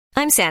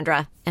I'm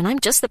Sandra, and I'm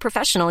just the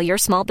professional your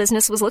small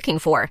business was looking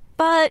for.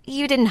 But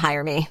you didn't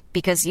hire me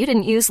because you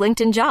didn't use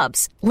LinkedIn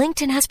Jobs.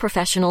 LinkedIn has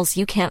professionals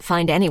you can't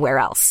find anywhere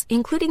else,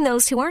 including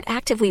those who aren't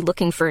actively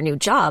looking for a new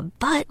job,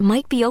 but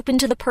might be open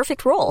to the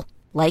perfect role,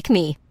 like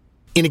me.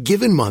 In a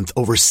given month,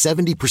 over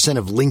 70%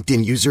 of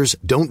LinkedIn users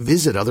don't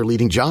visit other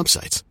leading job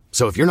sites.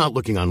 So if you're not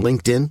looking on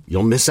LinkedIn,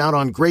 you'll miss out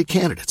on great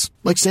candidates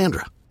like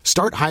Sandra.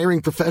 Start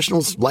hiring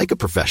professionals like a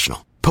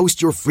professional.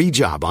 Post your free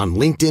job on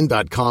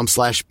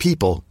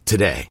linkedin.com/people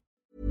today.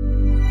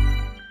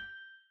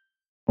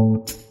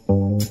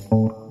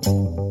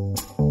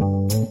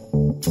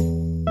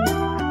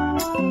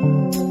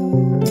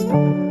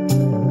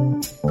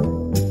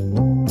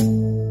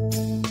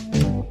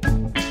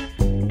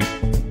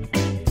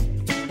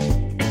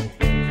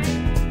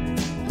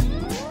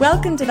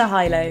 Welcome to The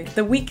High Low,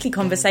 the weekly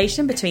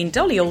conversation between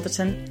Dolly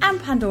Alderton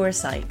and Pandora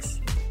Sykes.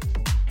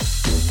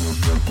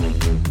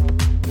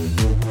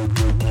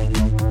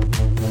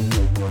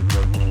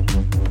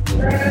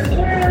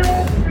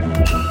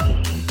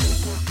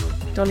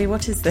 Dolly,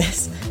 what is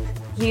this?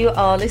 You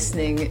are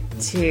listening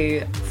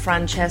to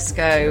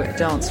Francesco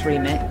Dance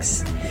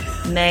Remix,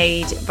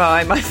 made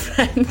by my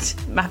friend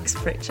Max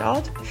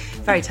Pritchard.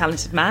 Very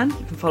talented man.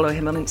 You can follow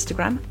him on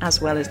Instagram,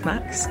 as well as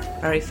Max.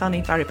 Very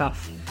funny, very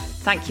buff.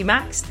 Thank you,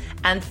 Max.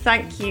 And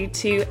thank you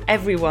to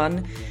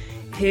everyone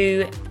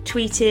who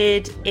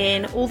tweeted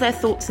in all their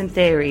thoughts and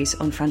theories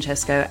on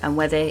Francesco and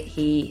whether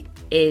he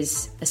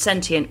is a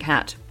sentient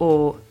cat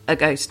or a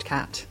ghost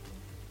cat.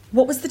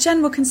 What was the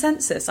general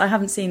consensus? I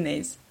haven't seen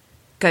these.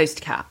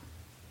 Ghost cat.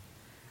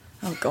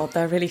 Oh, God,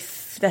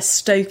 they're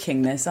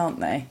stoking this,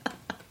 aren't they?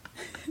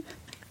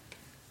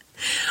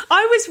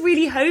 I was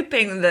really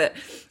hoping that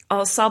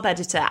our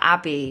sub-editor,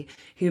 Abby,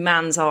 who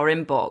mans our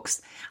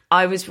inbox,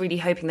 I was really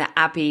hoping that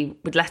Abby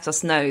would let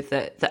us know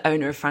that the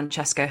owner of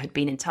Francesco had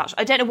been in touch.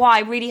 I don't know why.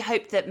 I really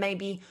hoped that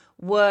maybe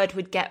word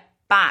would get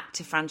back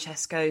to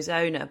Francesco's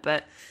owner,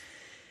 but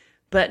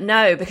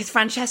no, because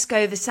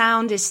Francesco, the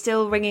sound is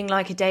still ringing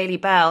like a daily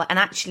bell. And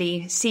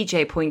actually,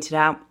 CJ pointed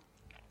out,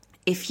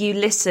 if you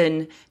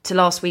listen to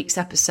last week's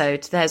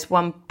episode, there's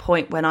one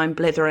point when I'm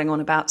blithering on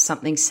about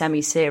something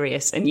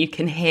semi-serious and you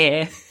can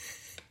hear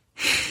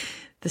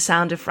the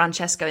sound of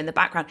Francesco in the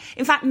background.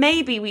 In fact,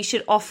 maybe we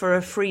should offer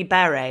a free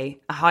beret,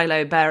 a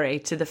high-low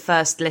beret, to the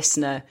first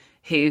listener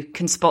who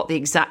can spot the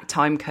exact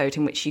time code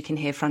in which you can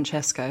hear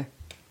Francesco.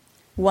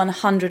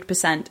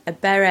 100%. A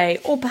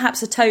beret, or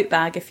perhaps a tote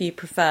bag if you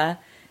prefer,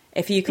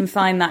 if you can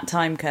find that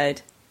time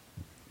code.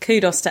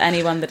 Kudos to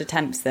anyone that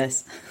attempts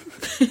this.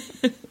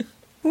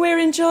 We're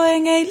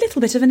enjoying a little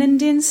bit of an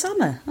Indian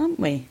summer, aren't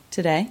we,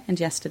 today and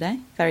yesterday?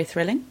 Very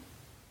thrilling.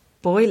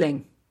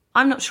 Boiling.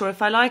 I'm not sure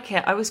if I like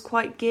it. I was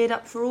quite geared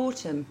up for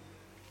autumn.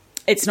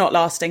 It's not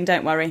lasting,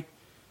 don't worry.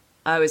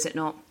 Oh, is it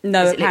not?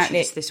 No, is it apparently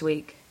literally just this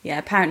week? Yeah,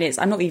 apparently it's...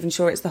 I'm not even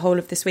sure it's the whole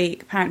of this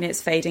week. Apparently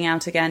it's fading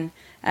out again.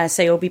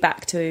 So you'll be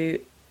back to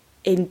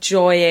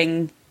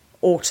enjoying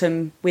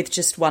autumn with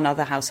just one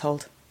other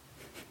household.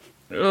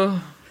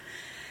 Ugh.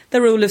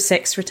 The rule of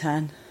six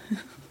return.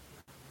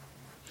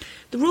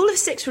 The rule of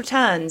six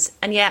returns,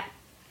 and yet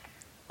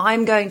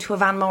I'm going to a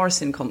Van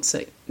Morrison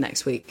concert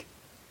next week.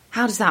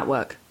 How does that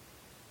work?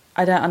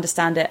 I don't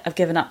understand it. I've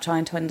given up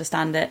trying to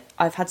understand it.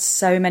 I've had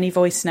so many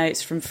voice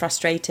notes from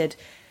frustrated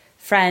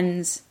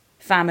friends,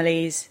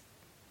 families,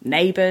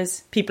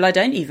 neighbours, people I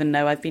don't even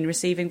know I've been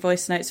receiving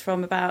voice notes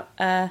from about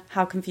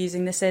how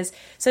confusing this is.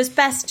 So it's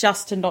best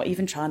just to not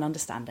even try and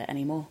understand it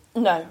anymore.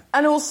 No.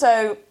 And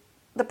also,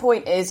 the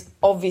point is,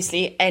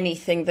 obviously,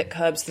 anything that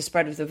curbs the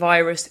spread of the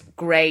virus,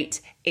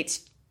 great.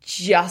 It's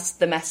just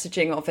the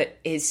messaging of it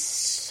is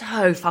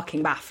so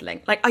fucking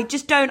baffling. Like, I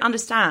just don't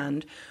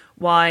understand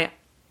why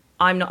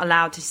I'm not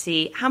allowed to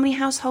see... How many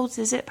households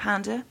is it,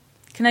 Panda?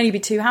 It can only be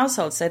 2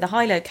 households, so the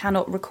high-low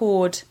cannot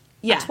record...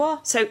 Yeah,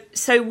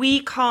 so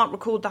we can't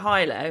record the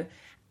high-low,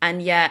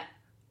 and yet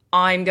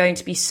I'm going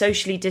to be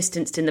socially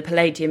distanced in the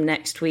Palladium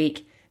next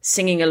week,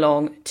 singing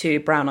along to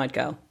Brown Eyed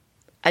Girl.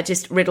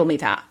 Just riddle me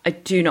that. I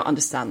do not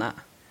understand that.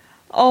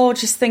 Oh,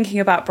 just thinking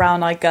about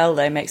Brown Eyed Girl,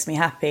 though, makes me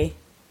happy.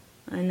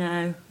 I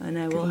know.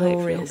 Well,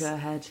 hopefully it'll go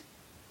ahead.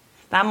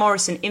 Van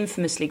Morrison,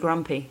 infamously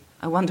grumpy.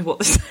 I wonder what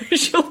the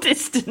social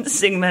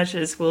distancing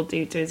measures will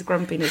do to his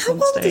grumpiness on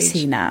stage. How old is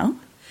he now?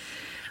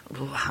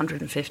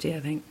 150, I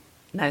think.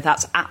 No,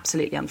 that's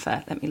absolutely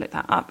unfair. Let me look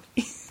that up.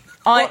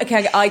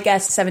 I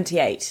guess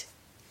 78.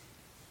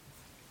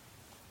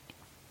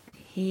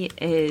 He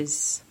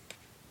is...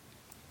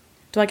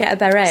 Do I get a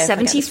beret?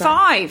 75.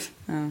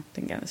 Right? Oh,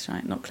 didn't get this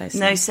right. Not close.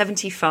 No, enough.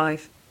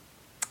 75.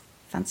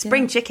 Fancy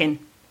Spring that. chicken.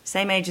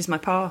 Same age as my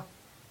pa.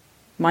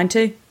 Mine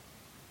too.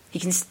 He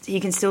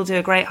can still do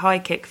a great high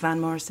kick,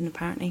 Van Morrison,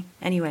 apparently.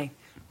 Anyway.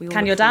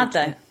 Can your dad,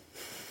 though?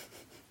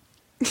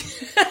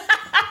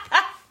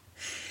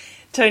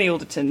 Tony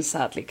Alderton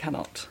sadly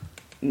cannot.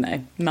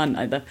 No, mine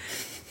neither.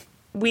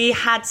 We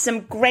had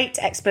some great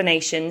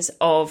explanations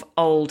of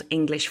old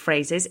English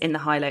phrases in the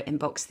high-low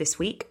inbox this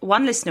week.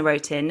 One listener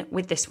wrote in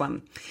with this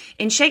one.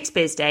 In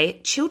Shakespeare's day,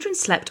 children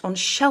slept on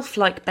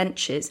shelf-like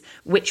benches,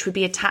 which would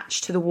be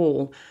attached to the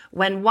wall.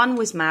 When one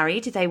was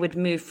married, they would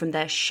move from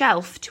their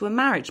shelf to a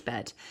marriage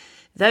bed.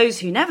 Those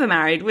who never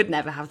married would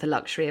never have the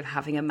luxury of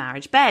having a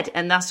marriage bed,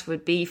 and thus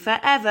would be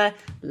forever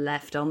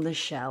left on the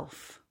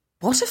shelf.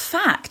 What a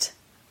fact,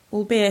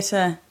 albeit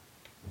a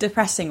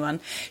depressing one.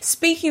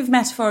 Speaking of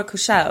metaphorical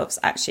shelves,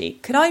 actually,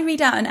 could I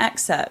read out an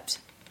excerpt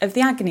of the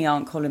agony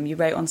aunt column you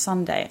wrote on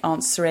Sunday,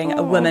 answering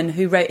a woman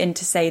who wrote in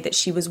to say that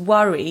she was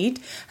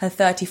worried her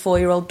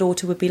 34-year-old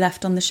daughter would be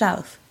left on the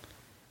shelf?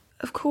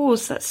 Of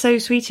course, that's so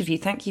sweet of you.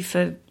 Thank you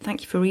for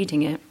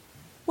reading it.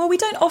 Well, we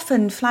don't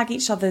often flag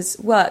each other's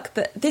work,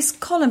 but this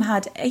column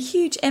had a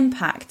huge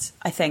impact,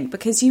 I think,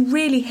 because you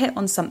really hit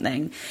on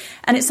something.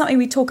 And it's something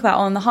we talk about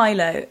on the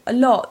high-low a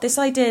lot, this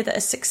idea that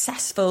a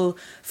successful,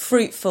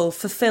 fruitful,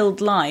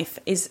 fulfilled life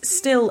is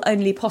still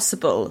only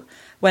possible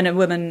when a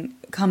woman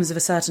comes of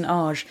a certain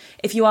age,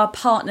 if you are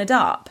partnered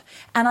up.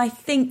 And I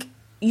think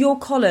your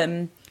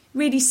column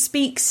really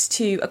speaks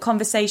to a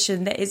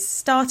conversation that is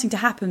starting to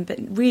happen, but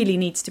really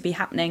needs to be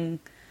happening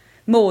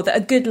more, that a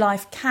good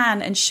life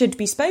can and should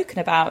be spoken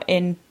about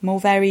in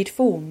more varied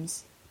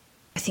forms.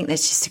 I think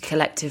there's just a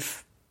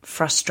collective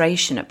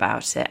frustration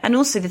about it. And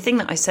also the thing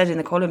that I said in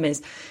the column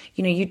is,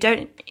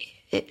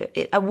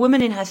 a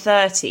woman in her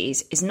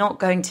 30s is not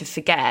going to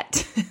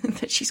forget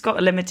that she's got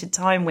a limited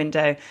time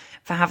window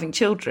for having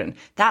children.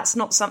 That's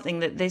not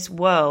something that this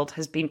world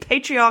has been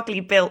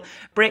patriarchally built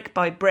brick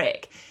by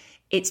brick.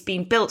 It's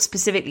been built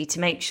specifically to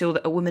make sure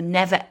that a woman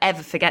never,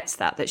 ever forgets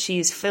that she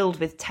is filled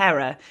with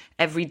terror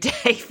every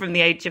day from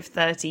the age of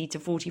 30 to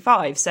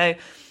 45. So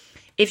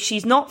if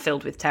she's not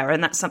filled with terror,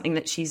 and that's something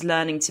that she's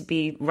learning to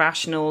be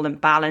rational and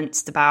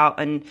balanced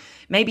about and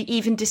maybe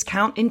even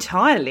discount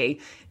entirely,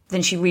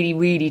 then she really,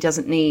 really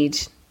doesn't need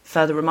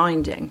further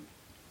reminding.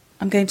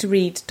 I'm going to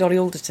read Dolly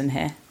Alderton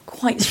here.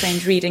 Quite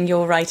strange reading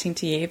your writing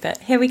to you, but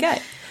here we go.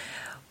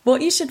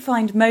 What you should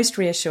find most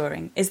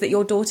reassuring is that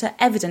your daughter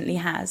evidently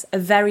has a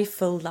very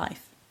full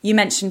life. You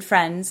mentioned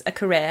friends, a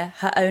career,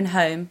 her own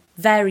home,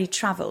 varied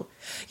travel.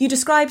 You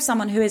describe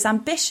someone who is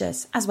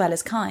ambitious as well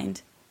as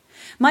kind.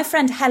 My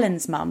friend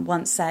Helen's mum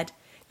once said,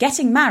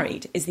 "Getting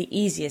married is the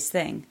easiest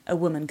thing a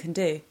woman can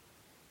do."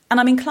 And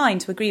I'm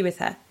inclined to agree with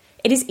her.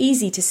 It is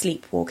easy to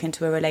sleepwalk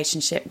into a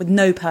relationship with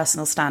no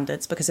personal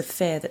standards because of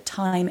fear that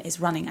time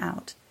is running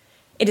out.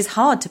 It is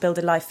hard to build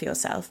a life for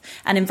yourself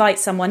and invite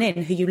someone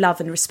in who you love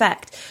and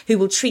respect, who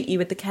will treat you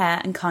with the care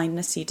and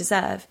kindness you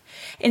deserve.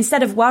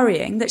 Instead of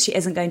worrying that she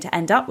isn't going to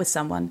end up with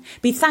someone,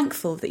 be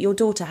thankful that your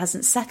daughter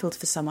hasn't settled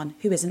for someone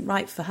who isn't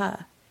right for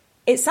her.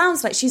 It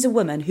sounds like she's a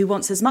woman who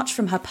wants as much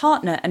from her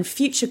partner and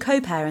future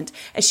co-parent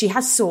as she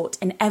has sought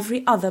in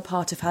every other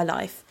part of her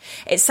life.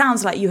 It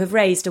sounds like you have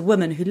raised a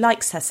woman who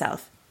likes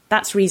herself.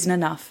 That's reason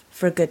enough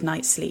for a good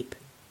night's sleep.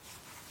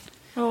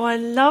 Oh, I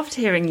loved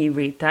hearing you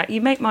read that.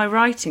 You make my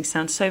writing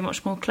sound so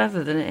much more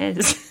clever than it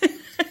is.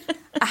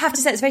 I have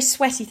to say, it's a very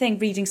sweaty thing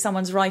reading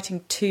someone's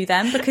writing to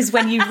them, because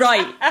when you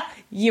write,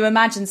 you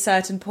imagine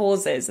certain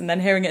pauses, and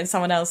then hearing it in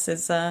someone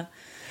else's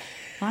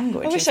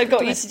language. I wish I'd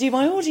got you to do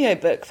my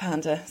audiobook,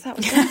 Panda. That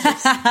was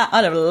gorgeous.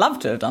 I'd have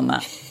loved to have done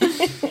that.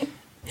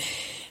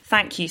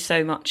 Thank you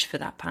so much for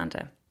that,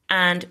 Panda.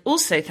 And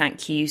also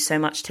thank you so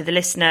much to the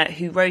listener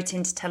who wrote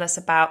in to tell us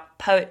about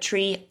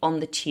Poetry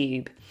on the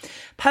Tube.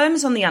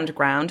 Poems on the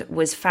Underground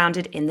was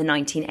founded in the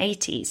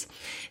 1980s.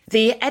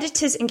 The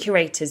editors and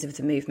curators of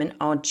the movement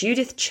are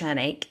Judith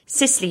Chernake,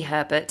 Cicely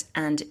Herbert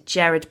and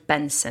Jared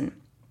Benson.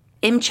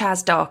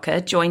 Imchaz Darker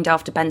joined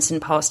after Benson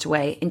passed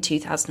away in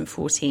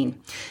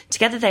 2014.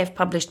 Together they have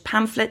published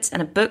pamphlets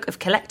and a book of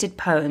collected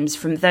poems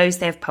from those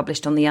they have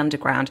published on the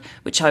Underground,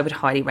 which I would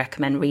highly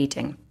recommend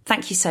reading.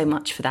 Thank you so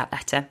much for that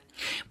letter.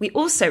 We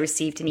also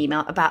received an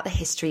email about the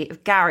history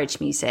of garage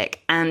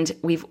music, and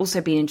we've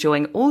also been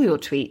enjoying all your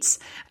tweets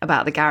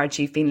about the garage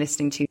you've been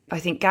listening to. I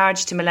think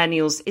garage to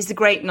millennials is the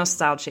great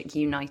nostalgic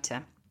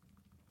uniter.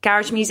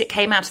 Garage music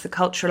came out of the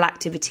cultural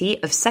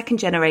activity of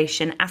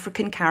second-generation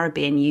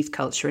African-Caribbean youth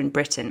culture in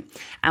Britain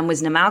and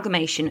was an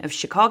amalgamation of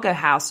Chicago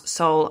house,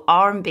 soul,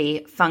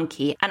 R&B,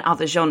 funky and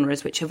other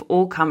genres which have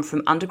all come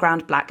from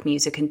underground black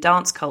music and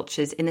dance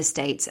cultures in the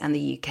States and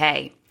the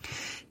UK.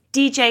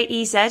 DJ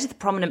EZ, the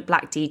prominent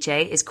black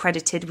DJ, is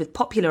credited with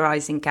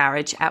popularising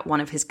garage at one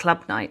of his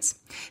club nights.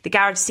 The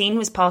garage scene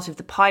was part of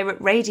the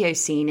pirate radio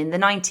scene in the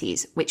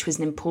 90s, which was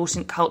an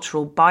important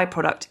cultural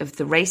byproduct of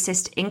the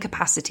racist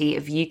incapacity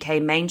of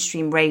UK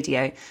mainstream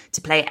radio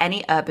to play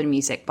any urban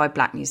music by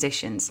black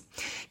musicians.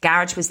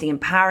 Garage was the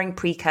empowering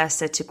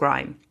precursor to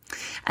grime.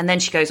 And then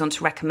she goes on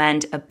to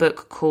recommend a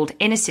book called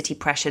Inner City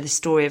Pressure, The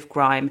Story of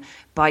Grime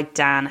by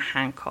Dan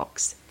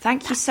Hancox.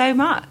 Thank you so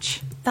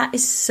much. That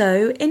is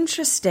so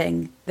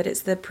interesting that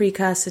it's the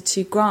precursor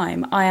to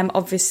grime. I am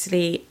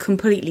obviously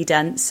completely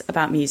dense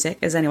about music,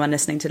 as anyone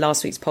listening to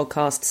last week's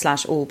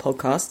podcast / all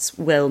podcasts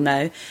will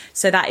know.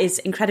 So that is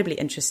incredibly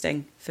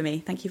interesting for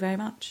me. Thank you very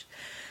much.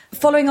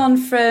 Following on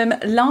from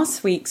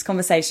last week's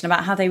conversation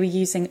about how they were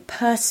using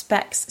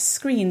Perspex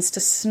screens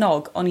to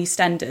snog on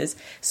EastEnders.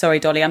 Sorry,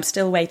 Dolly, I'm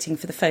still waiting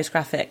for the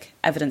photographic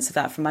evidence of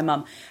that from my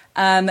mum.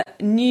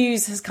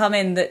 News has come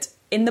in that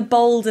in The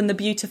Bold and the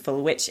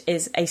Beautiful, which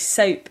is a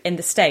soap in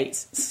the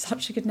States,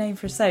 such a good name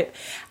for a soap,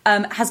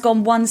 has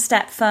gone one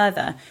step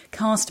further.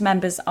 Cast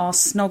members are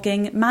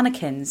snogging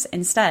mannequins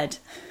instead.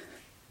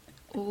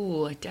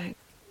 Oh, I don't.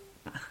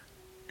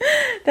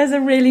 There's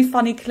a really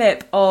funny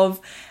clip of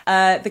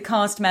the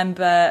cast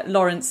member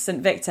Lawrence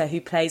St Victor,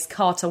 who plays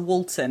Carter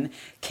Walton,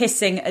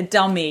 kissing a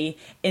dummy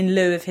in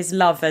lieu of his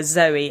lover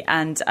Zoe,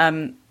 and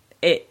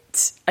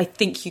I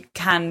think you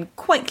can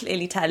quite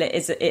clearly tell it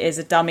is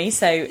a dummy.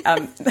 So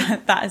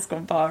that has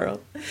gone viral.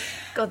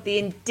 God, the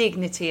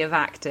indignity of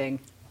acting.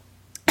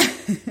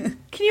 Can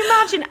you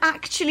imagine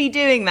actually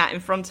doing that in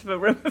front of a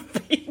room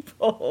of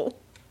people?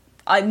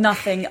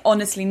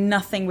 Honestly,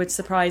 nothing would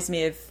surprise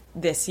me of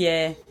this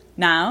year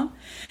now.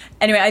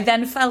 Anyway, I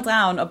then fell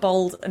down a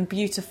Bold and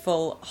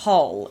Beautiful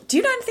hole. Do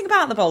you know anything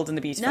about The Bold and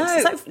the Beautiful? No,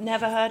 I've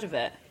never heard of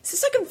it.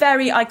 It's like a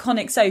very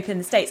iconic soap in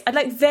the States.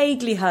 I'd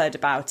vaguely heard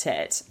about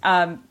it,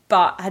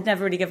 but had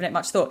never really given it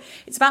much thought.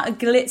 It's about a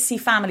glitzy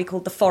family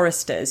called the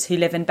Forresters who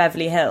live in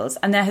Beverly Hills,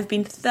 and there have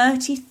been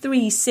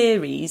 33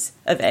 series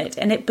of it,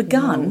 and it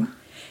begun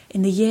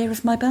in the year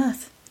of my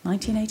birth,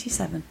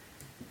 1987.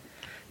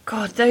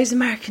 God, those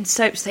American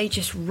soaps, they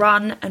just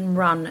run and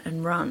run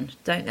and run,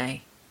 don't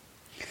they?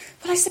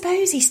 Well, I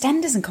suppose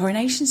EastEnders and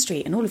Coronation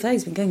Street and all of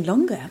those have been going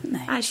longer, haven't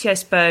they? Actually, I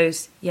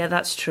suppose. Yeah,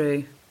 that's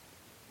true.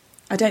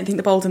 I don't think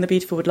The Bold and the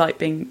Beautiful would like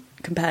being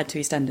compared to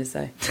EastEnders,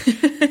 though.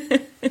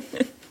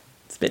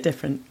 It's a bit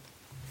different.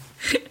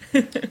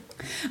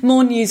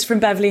 More news from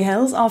Beverly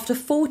Hills. After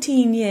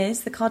 14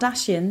 years, The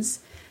Kardashians,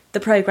 the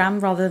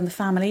programme rather than the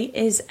family,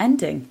 is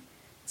ending.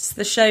 It's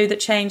the show that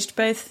changed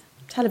both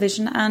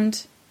television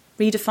and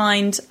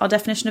redefined our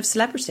definition of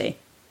celebrity.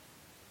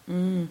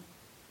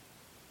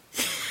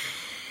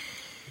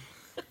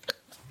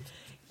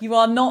 You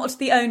are not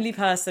the only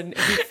person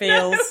who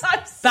feels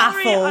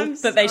baffled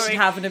that they should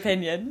have an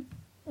opinion.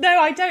 No,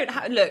 I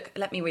don't. Look,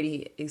 let me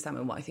really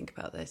examine what I think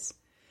about this.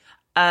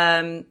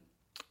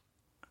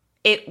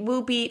 It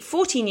will be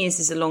 14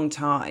 years is a long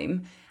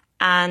time,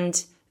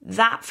 and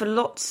that for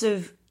lots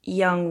of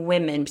young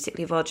women,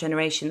 particularly of our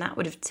generation, that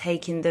would have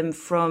taken them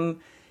from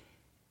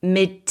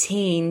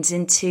mid-teens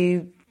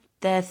into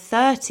their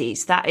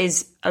 30s. That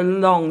is a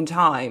long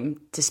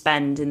time to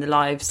spend in the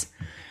lives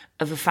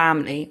of a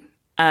family.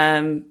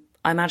 I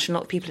imagine a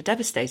lot of people are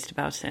devastated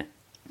about it.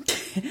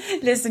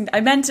 Listen,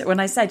 I meant it when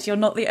I said you're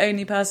not the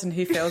only person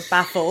who feels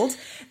baffled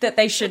that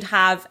they should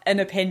have an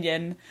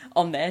opinion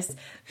on this.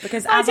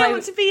 Because I don't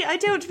want to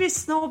be a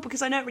snob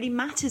because I know it really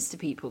matters to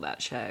people,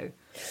 that show.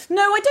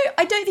 No,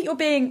 I don't think you're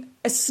being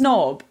a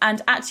snob.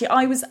 And actually,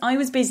 I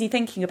was busy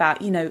thinking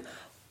about,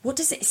 what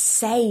does it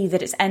say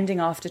that it's ending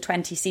after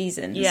 20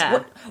 seasons?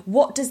 Yeah.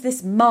 What does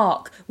this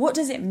mark? What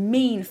does it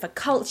mean for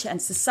culture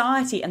and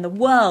society and the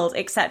world,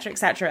 etc.,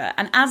 etc.?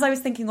 And as I was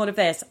thinking all of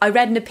this, I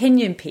read an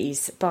opinion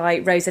piece by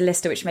Rosa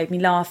Lister, which made me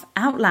laugh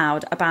out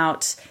loud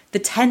about the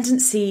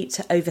tendency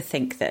to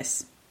overthink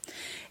this.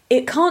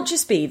 It can't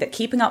just be that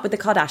Keeping Up with the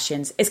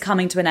Kardashians is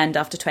coming to an end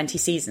after 20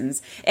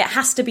 seasons. It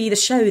has to be the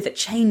show that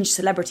changed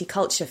celebrity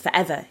culture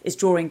forever is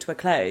drawing to a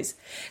close.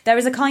 There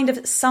is a kind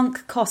of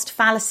sunk cost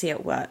fallacy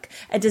at work,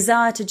 a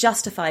desire to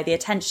justify the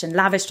attention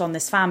lavished on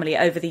this family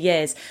over the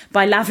years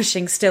by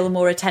lavishing still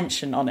more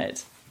attention on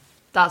it.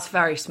 That's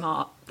very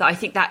smart. I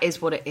think that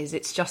is what it is.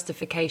 It's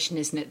justification,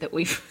 isn't it, that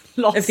we've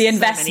lost of the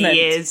investment. So many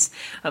years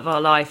of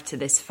our life to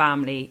this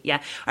family.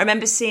 Yeah. I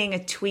remember seeing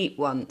a tweet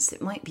once.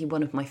 It might be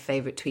one of my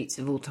favourite tweets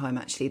of all time,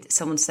 actually, that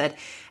someone said,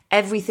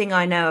 "Everything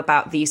I know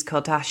about these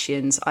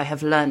Kardashians, I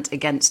have learnt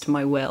against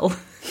my will."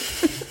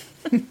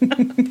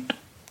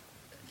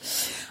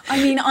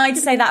 I mean, I'd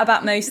say that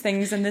about most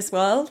things in this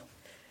world.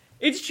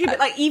 It's true,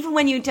 but even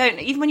when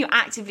you're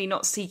actively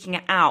not seeking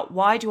it out,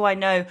 why do I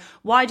know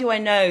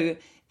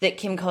that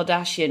Kim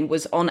Kardashian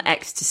was on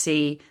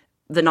ecstasy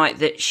the night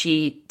that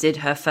she did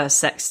her first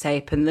sex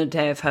tape and the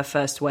day of her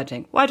first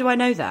wedding? Why do I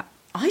know that?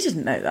 I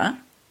didn't know that.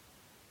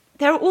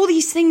 There are all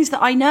these things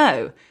that I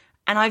know.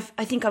 And I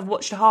think I've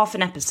watched half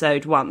an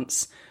episode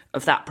once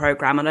of that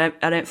programme, and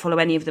I don't follow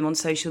any of them on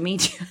social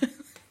media.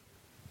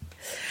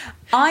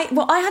 I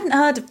hadn't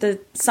heard of the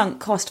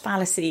sunk cost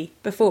fallacy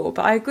before,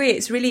 but I agree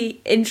it's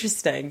really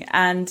interesting.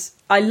 And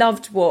I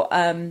loved what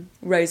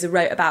Rosa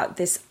wrote about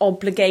this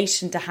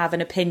obligation to have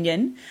an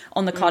opinion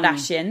on the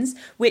Kardashians,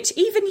 which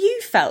even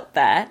you felt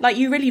there. Like,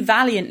 you really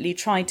valiantly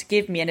tried to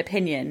give me an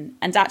opinion,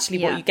 and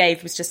actually what you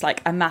gave was just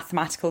like a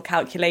mathematical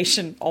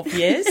calculation of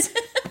years.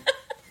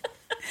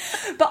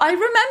 But I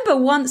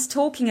remember once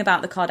talking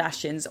about the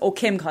Kardashians, or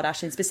Kim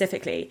Kardashian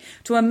specifically,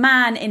 to a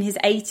man in his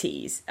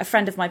 80s, a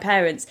friend of my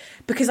parents,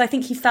 because I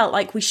think he felt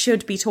like we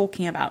should be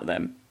talking about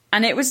them.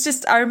 And it was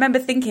just, I remember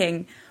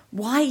thinking,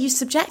 why are you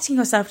subjecting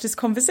yourself to this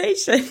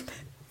conversation?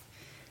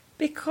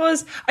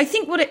 Because I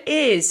think what it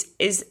is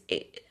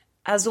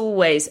as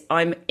always,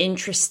 I'm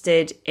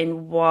interested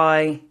in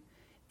why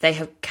they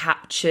have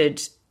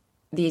captured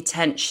the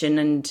attention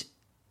and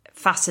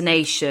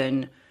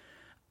fascination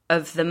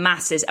of the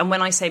masses. And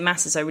when I say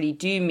masses, I really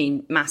do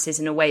mean masses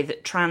in a way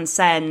that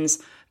transcends,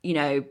 you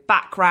know,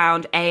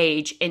 background,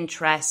 age,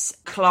 interests,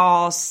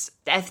 class,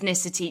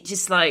 ethnicity,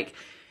 just like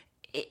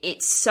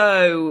it's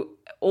so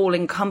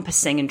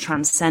all-encompassing and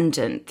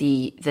transcendent,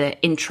 the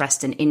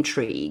interest and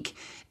intrigue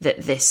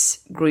that this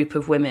group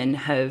of women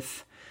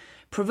have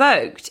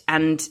provoked,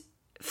 and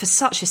for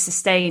such a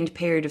sustained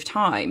period of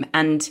time.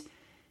 And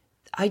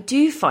I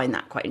do find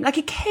that quite, like,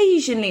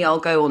 occasionally I'll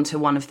go onto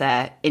one of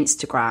their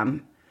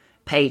Instagram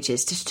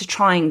pages just to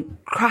try and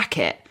crack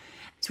it.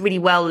 It's really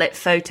well lit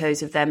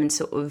photos of them in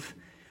sort of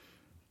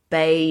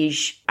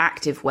beige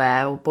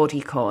activewear or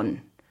bodycon.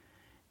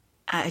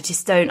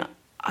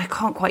 I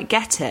can't quite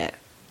get it.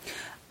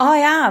 I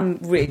am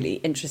really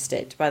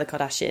interested by the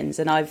Kardashians,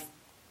 and I've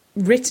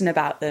written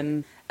about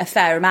them a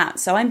fair amount.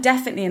 So I'm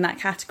definitely in that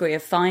category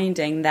of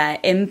finding their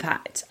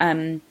impact.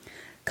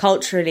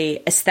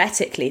 Culturally,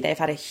 aesthetically, they've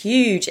had a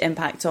huge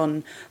impact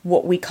on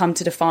what we come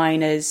to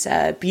define as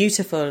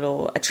beautiful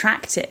or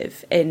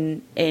attractive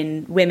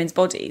in women's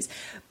bodies.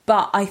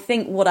 But I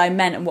think what I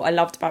meant and what I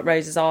loved about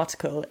Rose's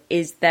article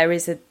is there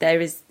is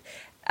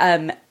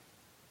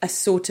a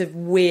sort of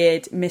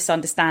weird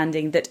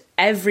misunderstanding that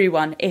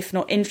everyone, if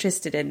not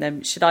interested in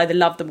them, should either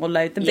love them or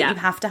loathe them, but you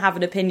have to have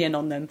an opinion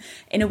on them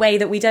in a way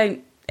that we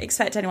don't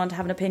expect anyone to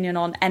have an opinion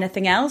on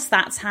anything else.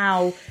 That's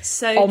how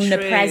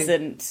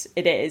omnipresent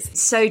it is.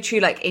 So true.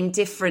 Like,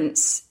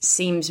 indifference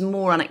seems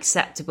more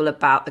unacceptable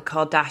about the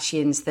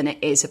Kardashians than it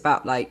is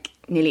about, like,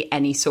 nearly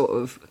any sort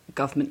of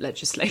government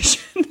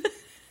legislation.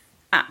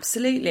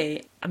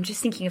 Absolutely. I'm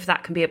just thinking if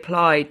that can be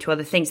applied to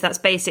other things. That's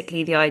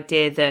basically the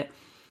idea that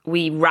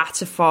we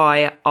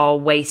ratify our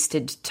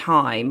wasted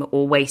time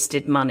or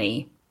wasted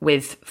money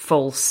with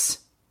false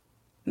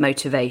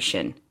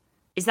motivation.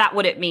 Is that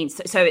what it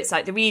means? So it's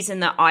like the reason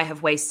that I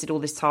have wasted all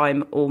this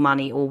time or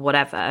money or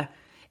whatever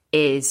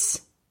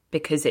is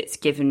because it's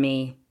given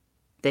me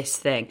this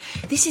thing.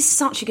 This is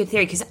such a good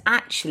theory, because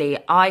actually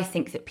I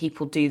think that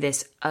people do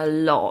this a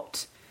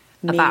lot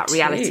about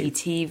reality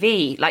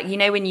TV. Like, you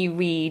know, when you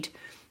read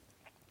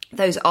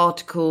those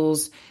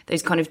articles,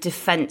 those kind of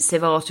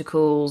defensive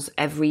articles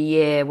every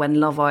year when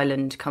Love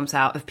Island comes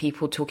out, of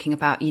people talking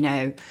about, you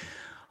know,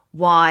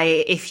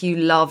 why, if you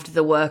loved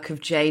the work of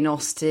Jane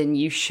Austen,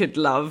 you should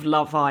love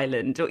Love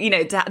Island, or, you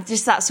know,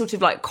 just that sort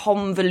of like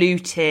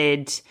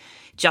convoluted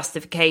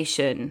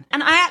justification.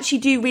 And I actually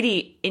do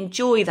really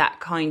enjoy that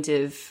kind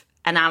of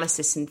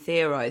analysis and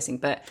theorising,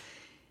 but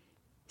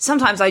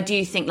sometimes I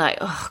do think, like,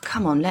 oh,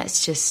 come on,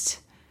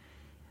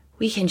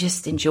 we can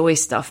just enjoy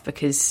stuff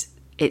because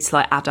it's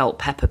like adult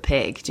Peppa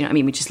Pig. Do you know what I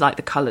mean? We just like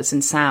the colours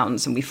and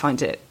sounds, and we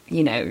find it,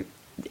 you know,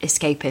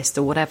 escapist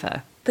or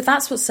whatever. But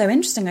that's what's so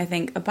interesting, I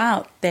think,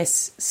 about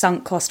this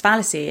sunk cost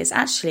fallacy is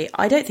actually,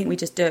 I don't think we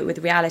just do it with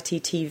reality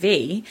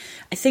TV.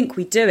 I think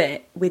we do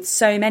it with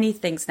so many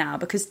things now,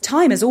 because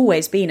time has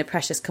always been a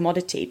precious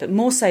commodity, but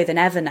more so than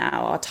ever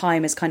now, our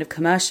time is kind of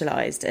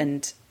commercialised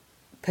and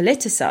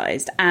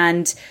politicised,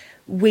 and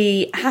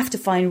we have to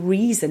find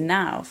reason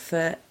now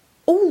for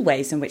all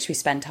ways in which we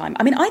spend time.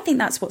 I mean, I think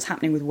that's what's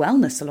happening with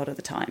wellness a lot of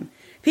the time.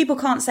 People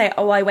can't say,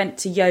 oh, I went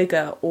to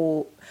yoga,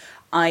 or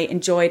I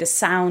enjoyed a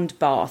sound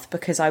bath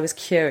because I was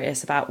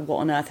curious about what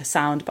on earth a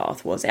sound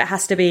bath was. It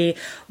has to be,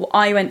 well,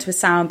 I went to a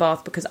sound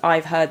bath because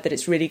I've heard that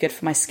it's really good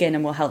for my skin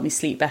and will help me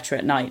sleep better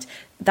at night.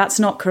 That's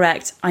not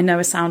correct. I know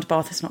a sound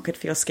bath is not good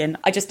for your skin.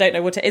 I just don't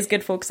know what it is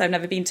good for because I've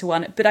never been to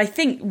one. But I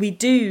think we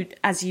do,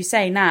 as you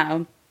say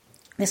now,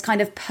 this kind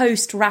of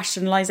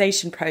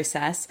post-rationalisation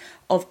process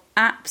of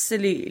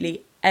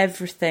absolutely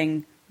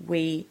everything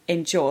we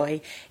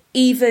enjoy,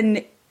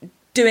 even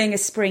doing a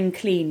spring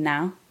clean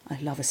now. I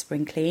love a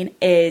spring clean,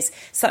 is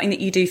something that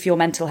you do for your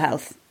mental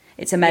health.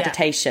 It's a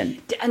meditation.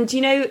 Yeah. And do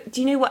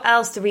you know what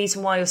else the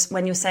reason why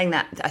when you're saying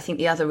that, I think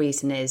the other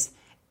reason is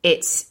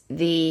it's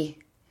the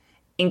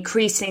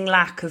increasing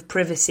lack of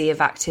privacy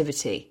of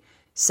activity.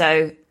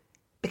 So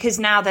because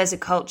now there's a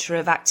culture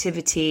of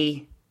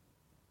activity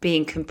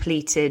being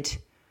completed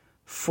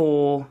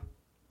for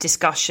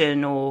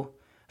discussion or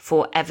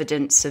for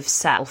evidence of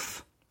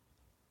self,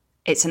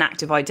 it's an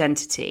act of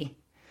identity.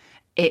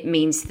 It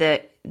means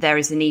that there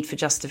is a need for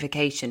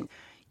justification.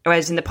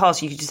 Whereas in the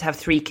past, you could just have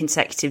 3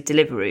 consecutive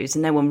Deliveroos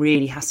and no one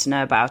really has to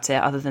know about it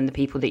other than the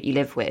people that you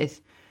live with.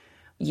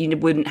 You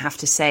wouldn't have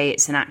to say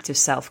it's an act of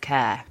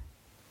self-care.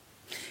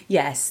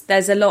 Yes,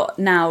 there's a lot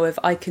now of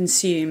I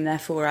consume,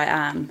 therefore I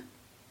am.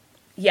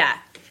 Yeah.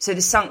 So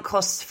the sunk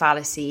cost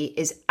fallacy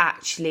is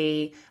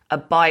actually a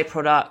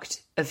byproduct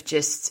of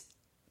just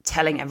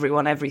telling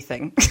everyone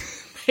everything,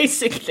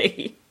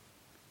 basically.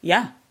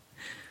 Yeah.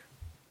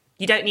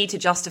 You don't need to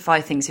justify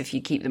things if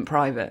you keep them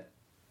private.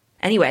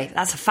 Anyway,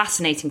 that's a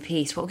fascinating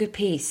piece. What a good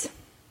piece.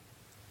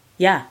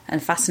 Yeah, and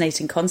a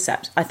fascinating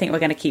concept. I think we're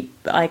going to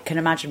I can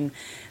imagine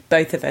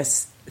both of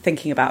us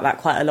thinking about that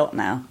quite a lot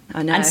now.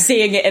 I know. And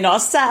seeing it in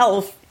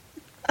ourselves.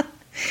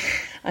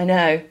 I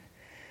know.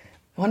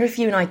 I wonder if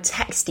you and I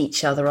text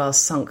each other our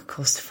sunk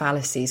cost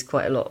fallacies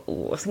quite a lot.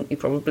 Oh, I think we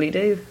probably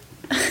do.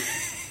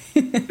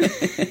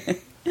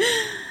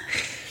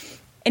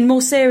 In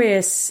more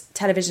serious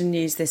television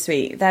news this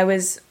week, there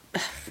was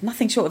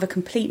nothing short of a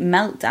complete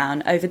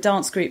meltdown over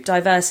dance group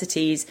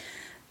Diversity's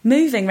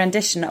moving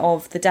rendition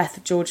of the death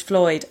of George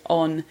Floyd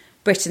on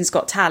Britain's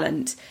Got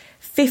Talent.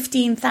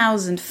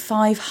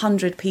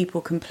 15,500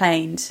 people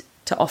complained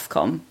to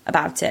Ofcom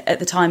about it at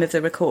the time of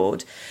the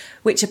record,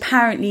 which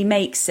apparently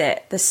makes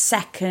it the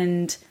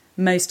second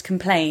most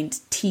complained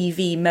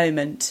TV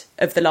moment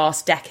of the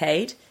last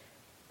decade.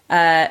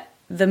 The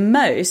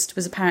most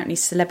was apparently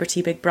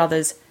Celebrity Big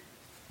Brother's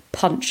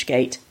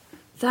Punchgate.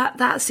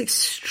 That's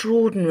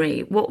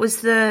extraordinary.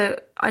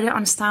 I don't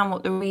understand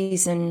what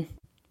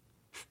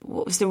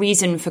was the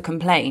reason for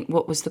complaint?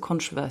 What was the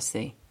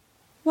controversy?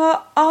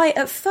 Well,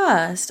 at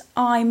first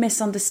I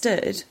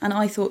misunderstood, and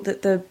I thought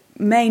that the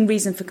main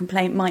reason for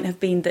complaint might have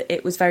been that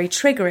it was very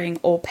triggering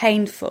or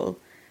painful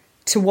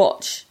to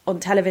watch on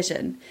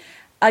television.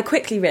 I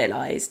quickly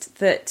realised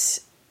that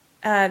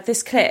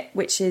this clip,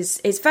 which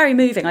is very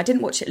moving. I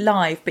didn't watch it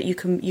live, but you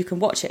can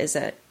watch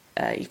it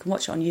you can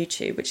watch it on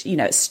YouTube, which, you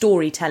know, it's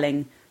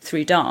storytelling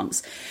through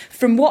dance.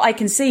 From what I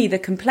can see, the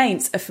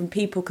complaints are from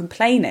people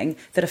complaining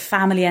that a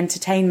family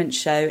entertainment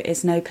show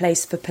is no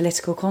place for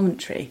political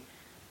commentary.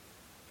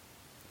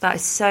 That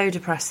is so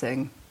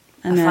depressing.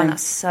 I find that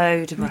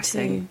so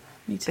depressing.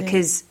 Me too.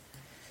 Because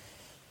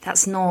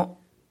that's not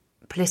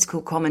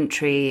political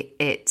commentary.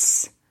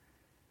 It's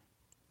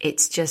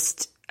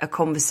just a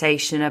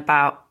conversation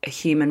about a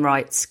human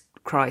rights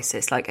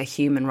crisis, like a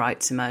human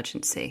rights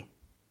emergency.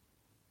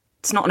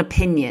 It's not an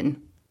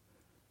opinion.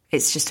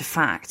 It's just a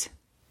fact.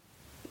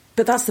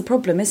 But that's the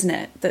problem, isn't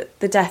it? That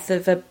the death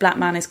of a black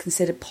man is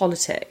considered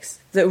politics,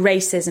 that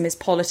racism is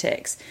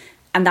politics,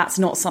 and that's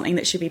not something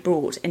that should be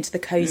brought into the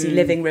cosy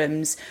living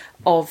rooms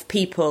of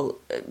people,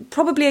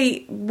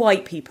 probably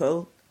white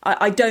people.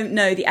 I don't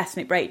know the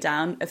ethnic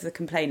breakdown of the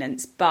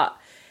complainants, but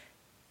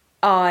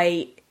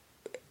I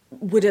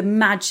would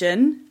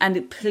imagine,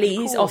 and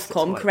please,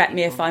 Ofcom, correct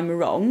me if I'm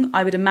wrong,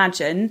 I would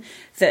imagine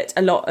that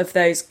a lot of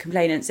those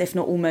complainants, if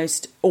not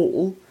almost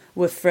all,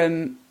 were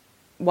from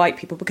white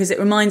people, because it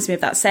reminds me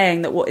of that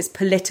saying that what is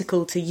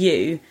political to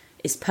you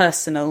is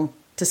personal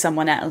to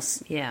someone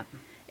else. Yeah.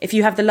 If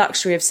you have the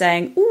luxury of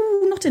saying,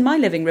 "Ooh, not in my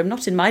living room,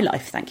 not in my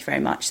life, thank you very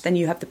much," then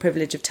you have the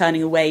privilege of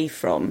turning away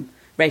from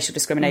racial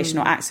discrimination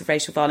or acts of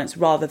racial violence,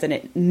 rather than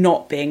it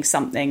not being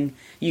something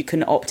you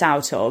can opt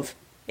out of,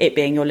 it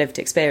being your lived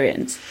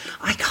experience.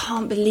 I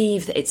can't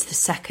believe that it's the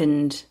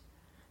second.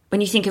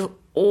 When you think of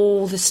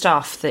all the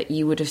stuff that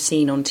you would have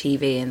seen on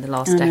TV in the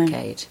last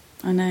decade.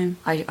 I know.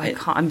 I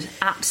can't. I'm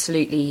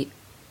absolutely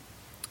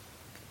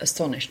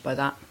astonished by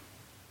that.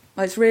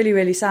 Well, it's really,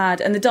 really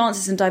sad. And the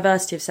dancers and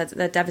Diversity have said that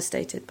they're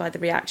devastated by the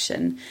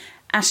reaction.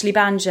 Ashley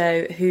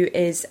Banjo, who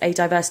is a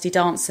diversity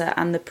dancer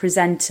and the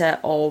presenter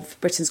of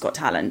Britain's Got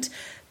Talent,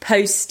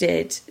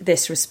 posted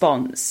this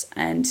response,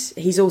 and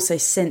he's also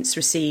since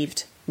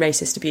received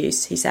racist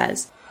abuse, he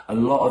says. A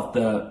lot of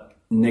the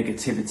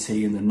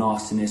negativity and the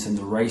nastiness and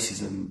the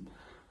racism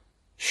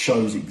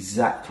shows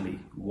exactly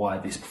why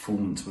this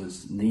performance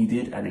was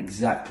needed and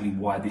exactly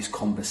why this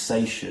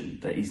conversation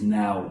that is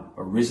now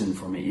arisen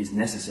from it is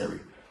necessary.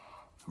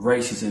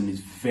 Racism is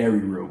very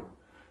real.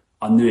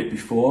 I knew it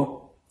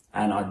before,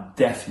 and I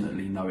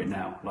definitely know it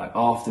now. Like,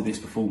 after this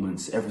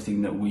performance,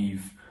 everything that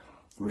we've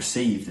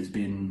received has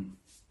been,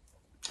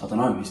 I don't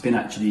know,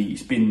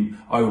 it's been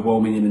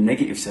overwhelming in a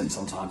negative sense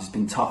sometimes. It's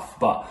been tough,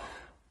 but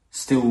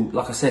still,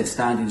 like I said,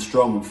 standing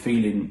strong and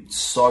feeling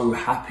so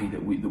happy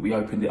that we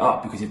opened it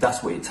up, because if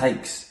that's what it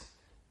takes,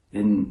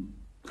 then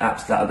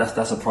that's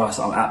a price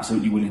I'm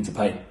absolutely willing to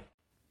pay.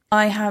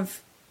 I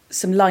have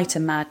some lighter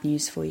mad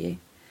news for you.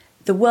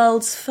 The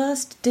world's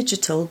first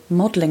digital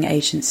modelling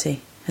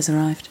agency has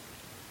arrived.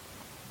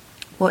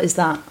 What is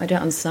that? I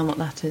don't understand what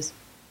that is.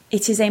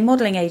 It is a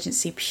modelling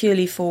agency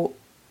purely for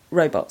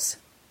robots.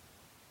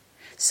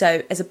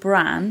 So as a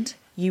brand,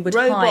 you would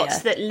hire... Robots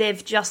that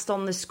live just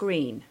on the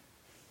screen?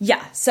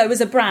 Yeah, so as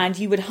a brand,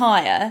 you would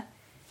hire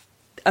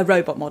a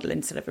robot model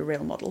instead of a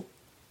real model.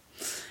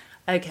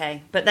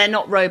 Okay, but they're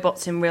not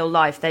robots in real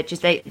life.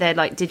 They're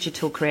like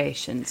digital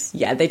creations.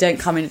 Yeah, they don't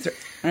come in through...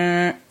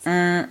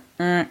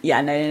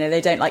 Yeah, no,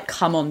 they don't like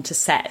come on to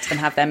set and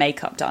have their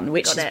makeup done,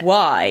 which is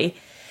why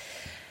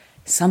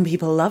some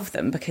people love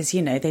them, because,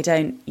 you know,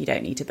 you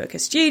don't need to book a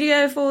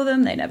studio for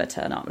them. They never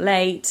turn up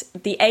late.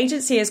 The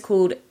agency is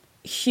called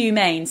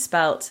Humane,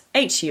 spelt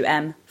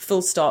HUM,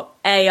 full stop,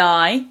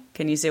 AI.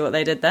 Can you see what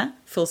they did there?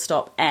 Full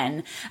stop,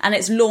 N. And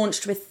it's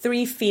launched with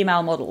 3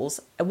 female models,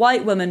 a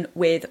white woman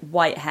with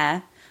white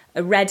hair,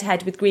 a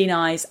redhead with green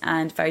eyes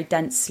and very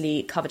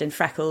densely covered in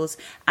freckles,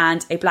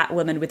 and a black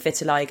woman with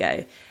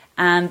vitiligo.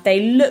 And they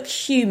look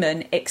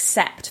human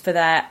except for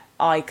their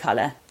eye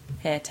colour.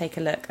 Here, take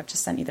a look. I've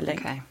just sent you the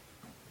link.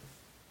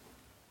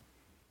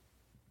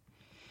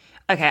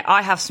 Okay,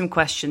 I have some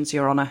questions,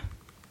 Your Honour.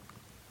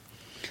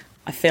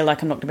 I feel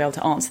like I'm not going to be able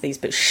to answer these,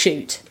 but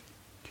shoot.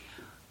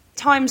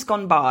 Times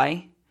gone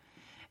by,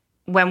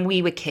 when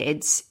we were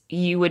kids,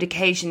 you would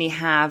occasionally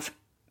have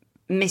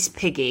Miss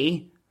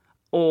Piggy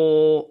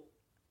or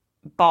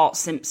Bart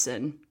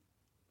Simpson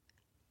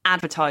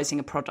advertising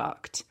a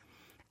product.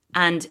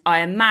 And I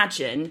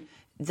imagine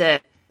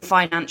that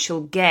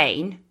financial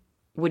gain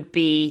would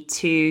be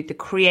to the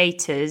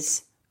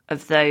creators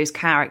of those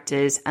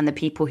characters and the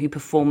people who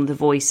perform the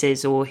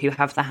voices or who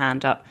have the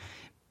hand up,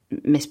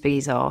 Miss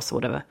B's arse or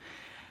whatever.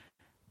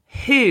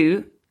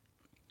 Who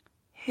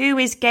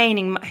is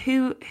gaining?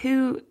 Who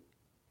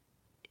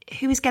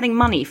is getting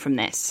money from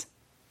this?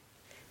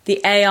 The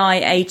AI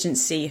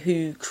agency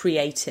who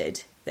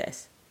created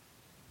this.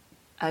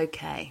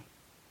 Okay.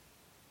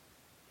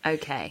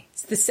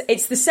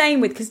 It's the same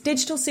with, because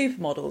digital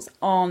supermodels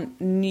aren't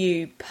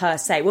new per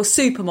se. Well,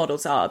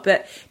 supermodels are,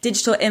 but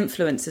digital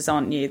influencers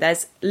aren't new.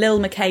 There's Lil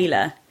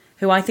Michaela,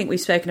 who I think we've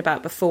spoken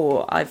about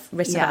before. I've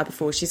written about her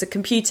before. She's a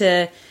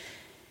CGI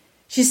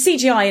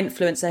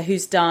influencer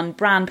who's done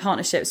brand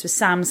partnerships with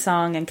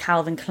Samsung and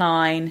Calvin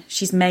Klein.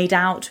 She's made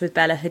out with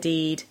Bella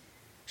Hadid.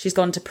 She's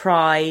gone to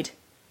Pride.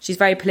 She's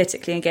very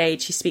politically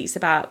engaged. She speaks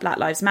about Black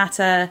Lives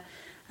Matter.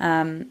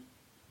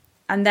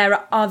 And there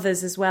are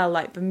others as well,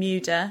 like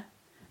Bermuda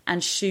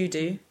and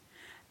Shudu.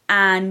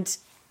 And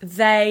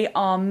they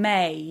are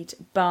made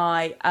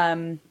by...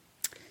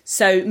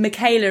 so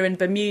Michaela and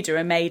Bermuda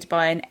are made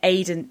by an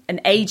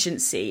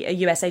agency, a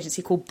US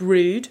agency called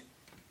Brood,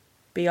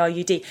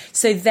 B-R-U-D.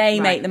 So they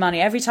make the money.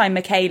 Every time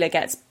Michaela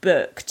gets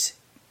booked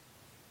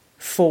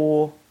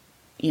for,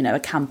 a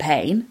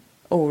campaign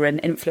or an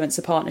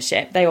influencer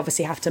partnership, they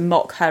obviously have to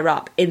mock her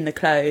up in the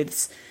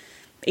clothes,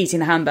 eating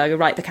the hamburger,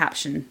 write the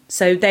caption.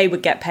 So they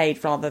would get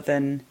paid rather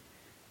than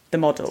the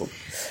model.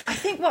 I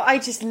think what I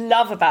just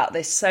love about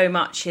this so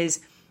much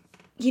is,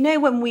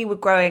 when we were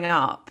growing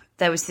up,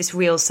 there was this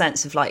real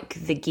sense of like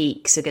the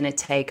geeks are going to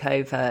take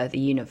over the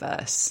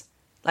universe.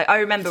 Like I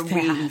remember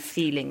really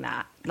feeling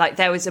that. Like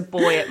there was a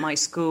boy at my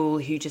school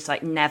who just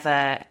like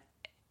never,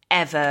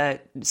 ever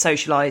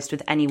socialised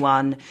with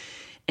anyone.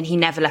 And he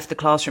never left the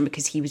classroom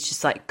because he was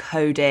just like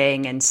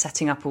coding and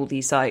setting up all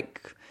these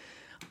like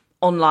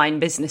online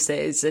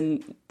businesses,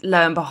 and lo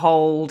and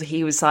behold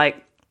he was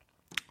like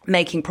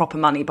making proper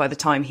money by the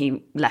time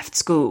he left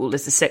school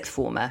as a sixth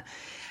former.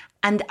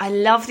 And I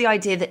love the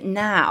idea that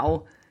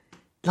now,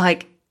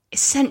 like,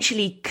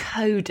 essentially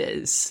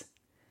coders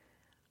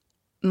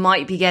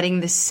might be getting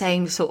the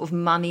same sort of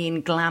money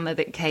and glamour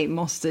that Kate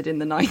Moss did in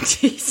the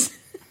 90s.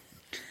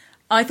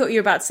 I thought you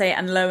were about to say,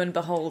 and lo and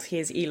behold, he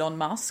is Elon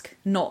Musk.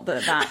 Not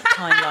that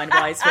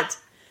timeline-wise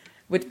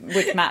would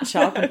match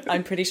up.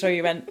 I'm pretty sure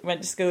you went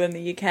to school in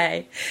the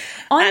UK.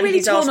 I'm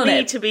really torn on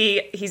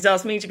it. He's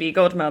asked me to be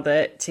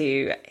godmother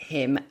to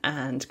him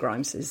and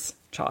Grimes's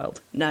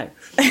child. No,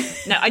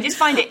 I just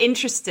find it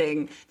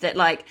interesting that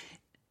like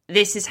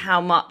this is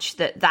how much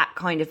that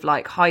kind of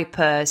like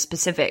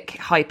hyper-specific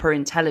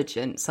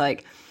hyper-intelligence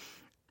like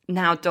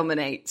now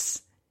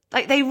dominates.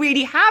 Like they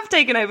really have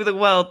taken over the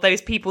world,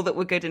 those people that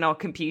were good in our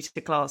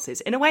computer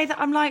classes, in a way that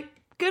I'm like,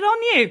 good on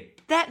you.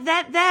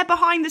 They're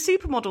behind the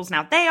supermodels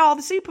now. They are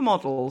the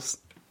supermodels.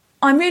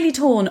 I'm really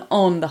torn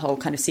on the whole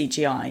kind of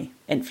CGI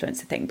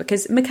influencer thing,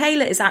 because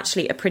Michaela is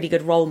actually a pretty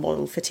good role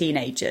model for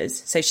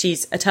teenagers. So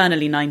she's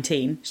eternally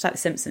 19. She's like The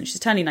Simpsons. She's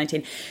eternally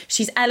 19.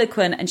 She's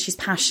eloquent and she's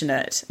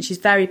passionate. And she's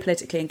very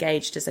politically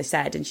engaged, as I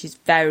said. And she's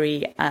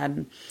very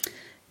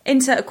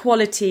into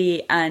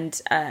equality and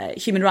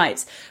human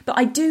rights. But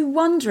I do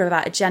wonder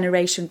about a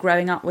generation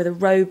growing up with a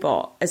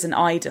robot as an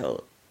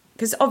idol.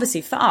 Because obviously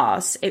for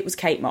us, it was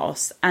Kate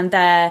Moss. And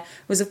there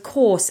was, of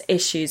course,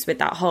 issues with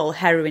that whole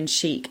heroin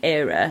chic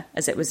era,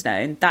 as it was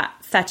known. That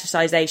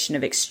fetishisation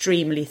of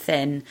extremely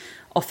thin,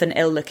 often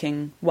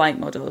ill-looking white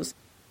models.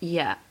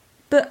 Yeah.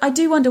 But I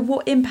do wonder,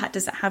 what impact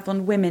does it have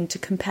on women to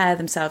compare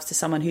themselves to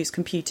someone who's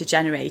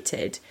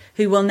computer-generated,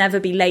 who will never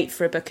be late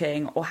for a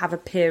booking or have a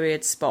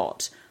period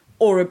spot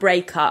or a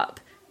breakup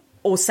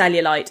or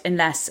cellulite,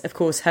 unless, of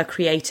course, her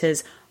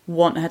creators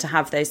want her to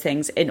have those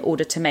things in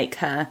order to make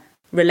her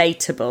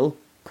relatable,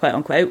 quote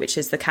unquote, which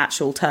is the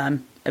catch-all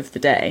term of the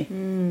day.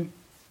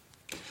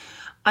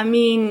 I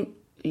mean,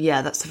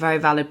 yeah, that's a very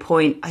valid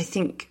point. I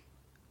think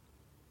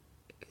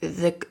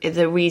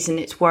the reason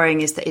it's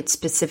worrying is that it's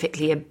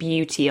specifically a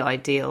beauty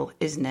ideal,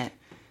 isn't it?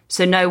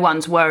 So no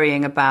one's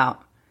worrying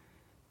about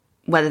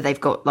whether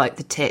they've got like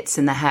the tits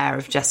and the hair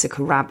of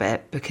Jessica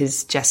Rabbit,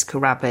 because Jessica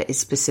Rabbit is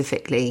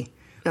specifically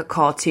a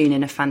cartoon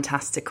in a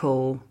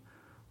fantastical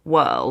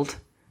world.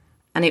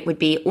 And it would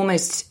be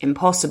almost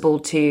impossible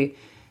to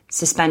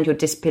suspend your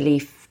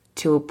disbelief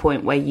to a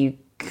point where you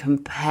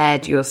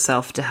compared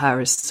yourself to her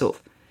as sort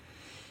of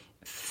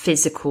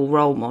physical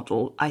role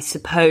model. I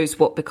suppose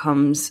what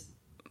becomes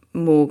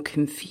more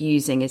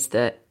confusing is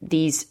that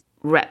these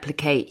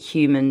replicate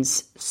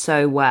humans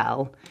so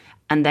well,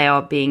 and they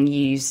are being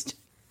used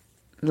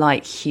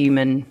like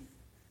human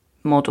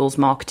models,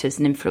 marketers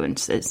and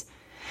influencers.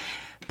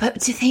 But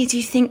do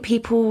you think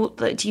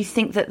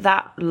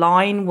that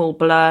line will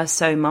blur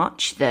so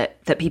much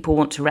that people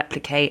want to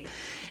replicate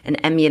and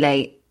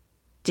emulate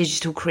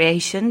digital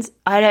creations?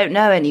 I don't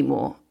know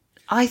anymore.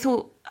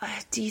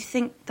 Do you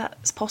think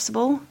that's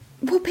possible?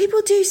 Well,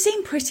 people do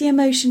seem pretty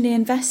emotionally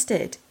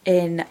invested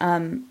in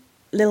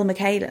Lil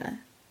Michaela.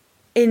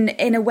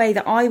 in a way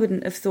that I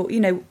wouldn't have thought.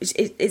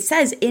 It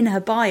says in her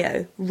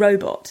bio,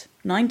 robot,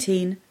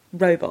 19,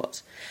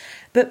 robot.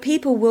 But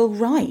people will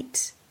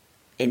write,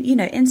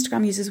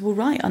 Instagram users will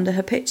write under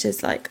her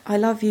pictures like, I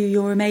love you,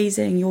 you're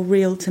amazing, you're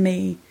real to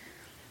me.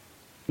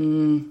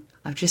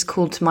 I've just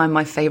called to mind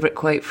my favourite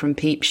quote from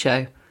Peep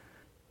Show,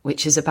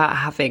 which is about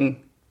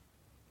having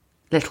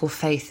little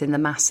faith in the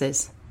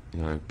masses.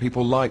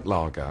 People like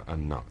lager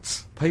and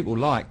nuts. People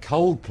like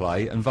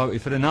Coldplay and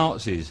voted for the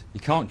Nazis. You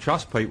can't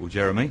trust people,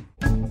 Jeremy.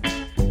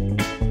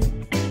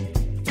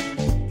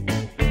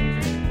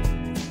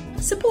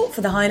 Support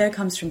for the High Low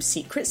comes from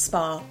Secret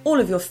Spa, all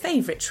of your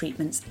favourite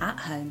treatments at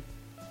home.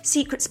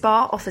 Secret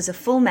Spa offers a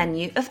full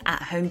menu of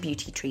at-home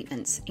beauty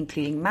treatments,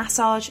 including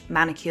massage,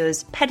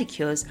 manicures,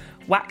 pedicures,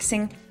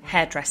 waxing,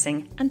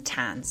 hairdressing and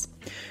tans.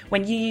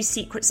 When you use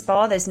Secret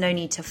Spa, there's no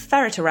need to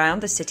ferret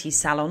around the city's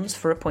salons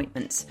for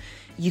appointments.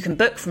 You can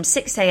book from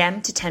 6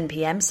 a.m. to 10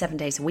 p.m. 7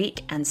 days a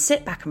week and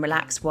sit back and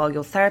relax while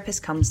your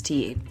therapist comes to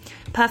you.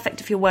 Perfect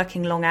if you're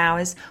working long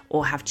hours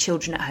or have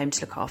children at home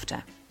to look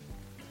after.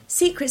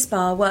 Secret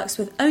Spa works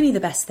with only the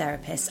best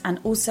therapists and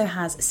also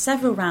has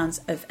several rounds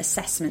of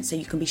assessments so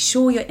you can be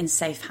sure you're in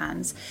safe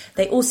hands.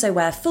 They also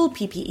wear full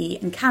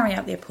PPE and carry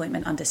out the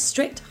appointment under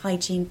strict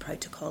hygiene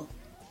protocol.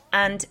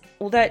 And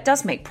although it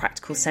does make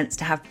practical sense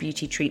to have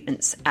beauty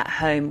treatments at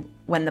home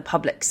when the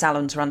public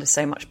salons are under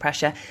so much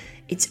pressure,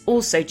 it's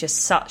also just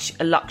such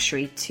a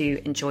luxury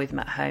to enjoy them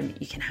at home.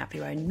 You can have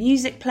your own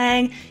music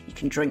playing, you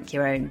can drink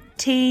your own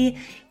tea,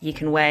 you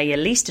can wear your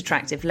least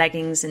attractive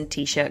leggings and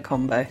t-shirt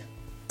combo.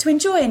 To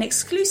enjoy an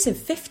exclusive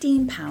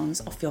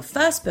 £15 off your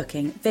first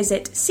booking,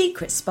 visit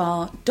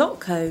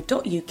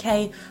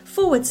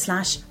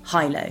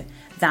secretspa.co.uk/hilo.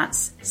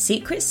 That's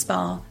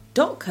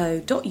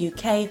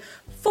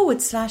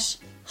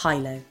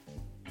secretspa.co.uk/hilo.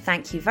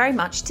 Thank you very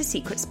much to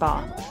Secret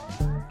Spa.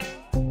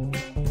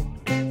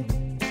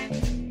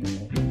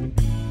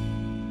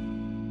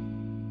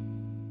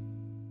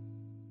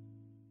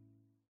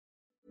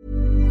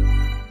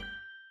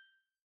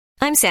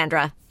 I'm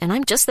Sandra, and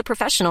I'm just the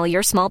professional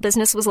your small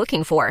business was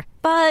looking for.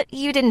 But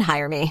you didn't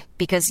hire me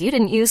because you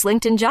didn't use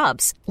LinkedIn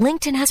Jobs.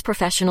 LinkedIn has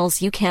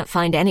professionals you can't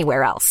find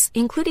anywhere else,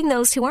 including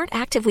those who aren't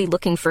actively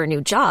looking for a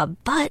new job,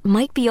 but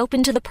might be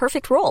open to the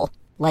perfect role,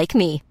 like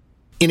me.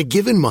 In a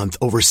given month,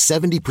 over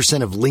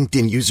 70% of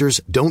LinkedIn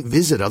users don't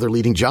visit other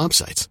leading job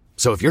sites.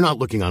 So if you're not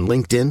looking on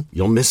LinkedIn,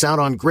 you'll miss out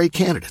on great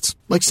candidates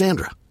like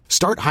Sandra.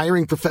 Start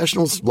hiring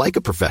professionals like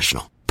a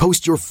professional.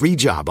 Post your free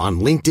job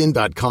on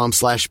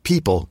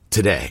linkedin.com/people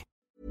today.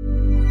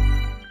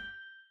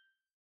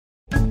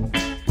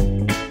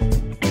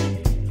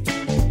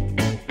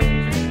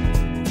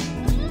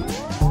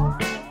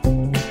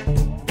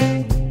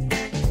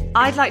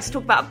 I'd like to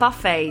talk about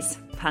buffets,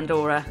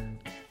 Pandora.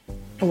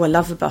 Oh, I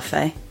love a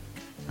buffet.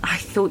 I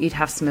thought you'd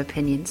have some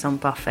opinions on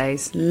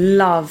buffets.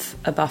 Love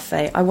a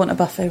buffet. I want a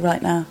buffet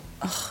right now.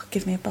 Oh,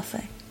 give me a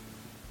buffet.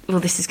 Well,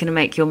 this is going to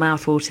make your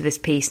mouth water, this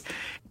piece.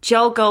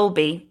 Joel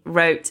Golby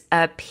wrote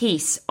a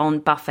piece on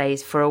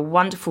buffets for a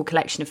wonderful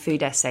collection of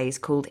food essays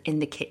called In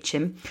the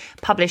Kitchen,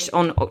 published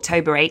on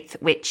October 8th,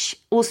 which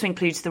also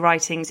includes the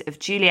writings of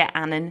Julia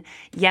Annan,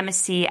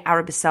 Yemisi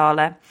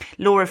Arabisala,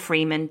 Laura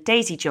Freeman,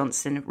 Daisy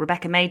Johnson,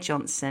 Rebecca May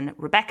Johnson,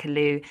 Rebecca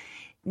Liu,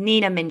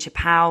 Nina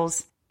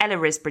Minja-Powles, Ella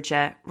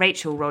Risbridger,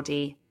 Rachel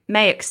Roddy,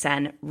 Mayuk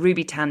Sen,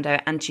 Ruby Tando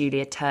and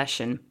Julia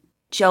Tertian.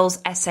 Joel's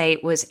essay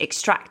was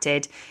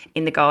extracted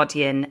in The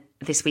Guardian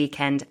this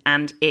weekend,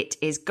 and it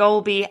is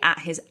Golby at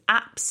his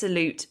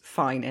absolute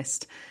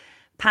finest.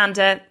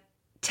 Panda,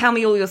 tell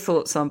me all your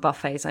thoughts on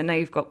buffets. I know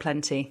you've got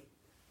plenty.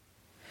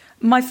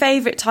 My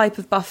favourite type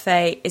of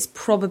buffet is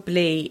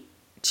probably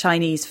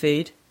Chinese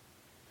food,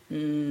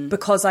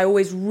 because I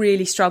always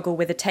really struggle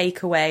with a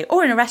takeaway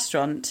or in a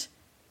restaurant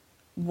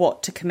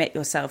what to commit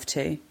yourself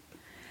to.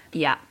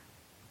 Yeah.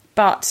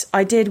 But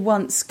I did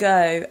once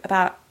go,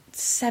 about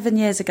 7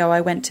 years ago,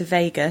 I went to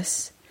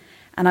Vegas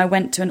and I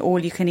went to an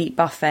all-you-can-eat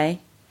buffet.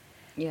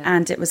 Yeah.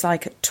 And it was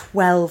like at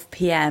 12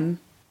 p.m.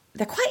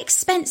 They're quite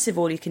expensive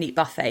all-you-can-eat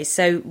buffets,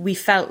 so we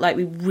felt like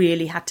we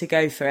really had to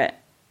go for it.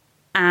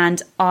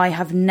 And I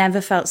have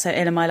never felt so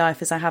ill in my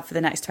life as I have for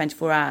the next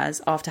 24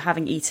 hours after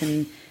having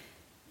eaten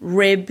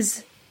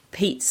ribs,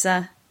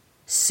 pizza,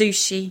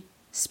 sushi,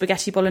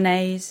 spaghetti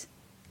bolognese,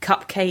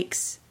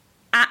 cupcakes,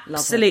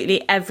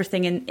 absolutely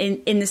everything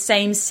in the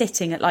same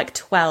sitting at like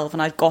 12,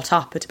 and I got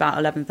up at about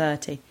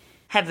 11:30.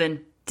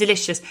 Heaven.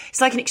 Delicious.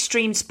 It's like an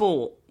extreme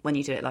sport when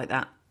you do it like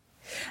that.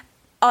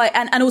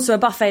 And also a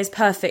buffet is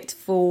perfect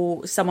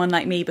for someone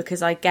like me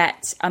because I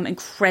get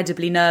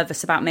incredibly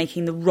nervous about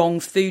making the wrong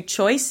food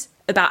choice,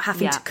 about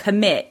having to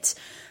commit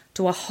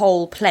to a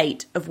whole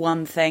plate of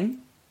one thing.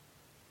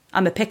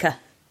 I'm a picker.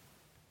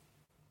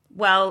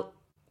 Well,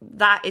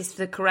 that is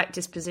the correct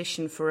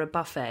disposition for a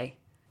buffet.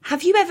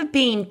 Have you ever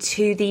been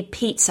to the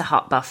Pizza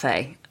Hut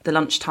buffet,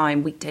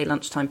 the weekday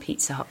lunchtime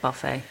Pizza Hut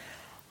buffet?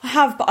 I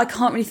have, but I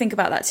can't really think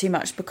about that too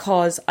much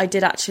because I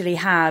did actually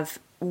have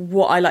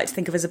what I like to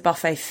think of as a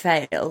buffet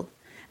fail.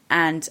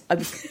 And I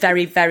was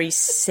very, very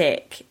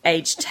sick,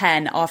 age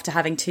 10, after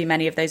having too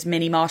many of those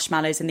mini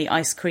marshmallows in the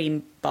ice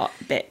cream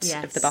bit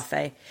of the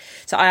buffet.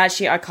 So I'm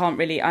actually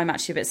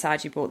a bit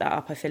sad you brought that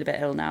up. I feel a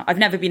bit ill now. I've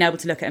never been able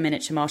to look at a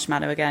miniature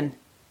marshmallow again.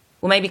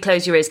 Well, maybe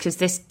close your ears, because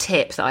this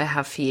tip that I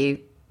have for you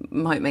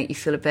might make you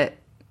feel a bit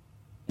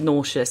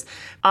nauseous.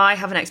 I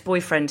have an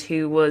ex-boyfriend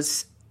who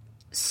was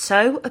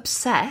so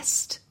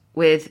obsessed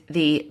with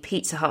the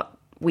Pizza Hut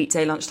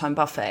weekday lunchtime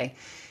buffet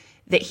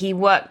that he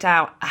worked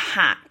out a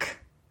hack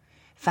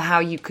for how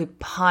you could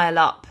pile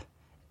up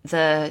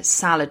the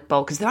salad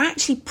bowl, because they're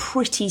actually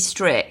pretty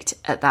strict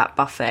at that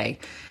buffet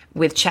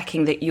with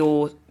checking that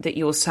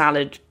your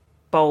salad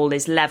bowl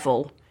is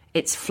level,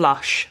 it's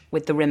flush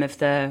with the rim of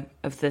the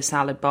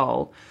salad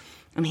bowl.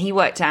 And he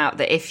worked out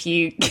that if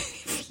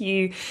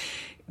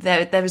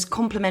there was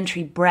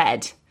complimentary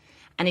bread,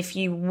 and if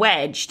you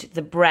wedged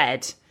the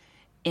bread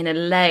in a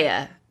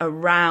layer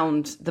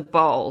around the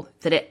bowl,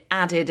 that it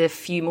added a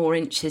few more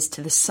inches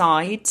to the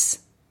sides,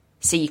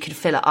 so you could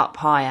fill it up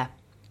higher.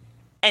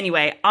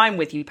 Anyway, I'm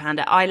with you,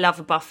 Panda. I love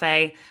a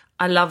buffet.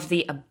 I love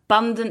the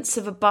abundance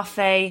of a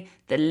buffet,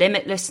 the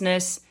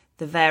limitlessness,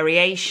 the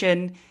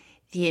variation,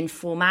 the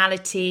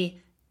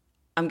informality.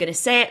 I'm going to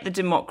say it, the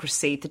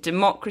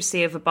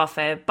democracy of a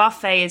buffet. A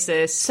buffet is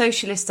a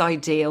socialist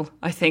ideal,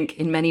 I think,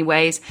 in many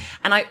ways.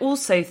 And I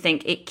also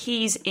think it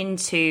keys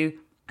into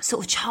a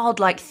sort of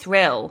childlike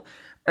thrill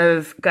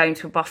of going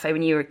to a buffet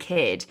when you were a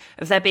kid,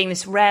 of there being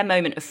this rare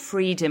moment of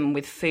freedom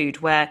with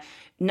food where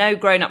no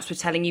grown-ups were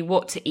telling you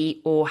what to eat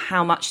or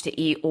how much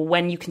to eat or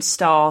when you can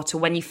start or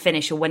when you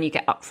finish or when you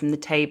get up from the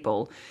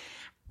table.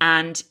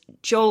 And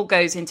Joel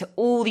goes into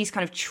all these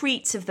kind of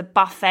treats of the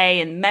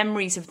buffet and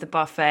memories of the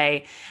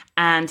buffet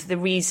and the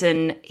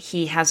reason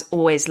he has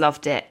always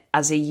loved it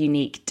as a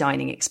unique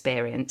dining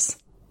experience.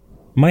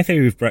 My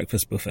theory of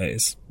breakfast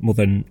buffets, more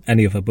than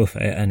any other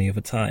buffet at any other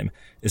time,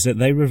 is that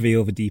they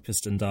reveal the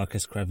deepest and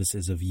darkest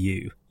crevices of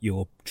you,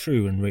 your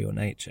true and real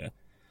nature.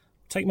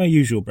 Take my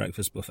usual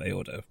breakfast buffet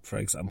order, for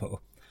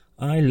example.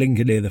 I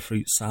linger near the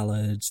fruit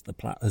salads, the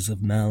platters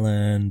of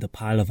melon, the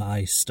pile of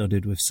ice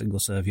studded with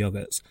single-serve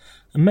yogurts,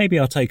 and maybe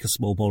I'll take a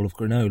small bowl of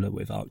granola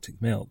with Arctic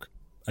milk.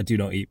 I do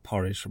not eat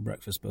porridge from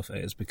breakfast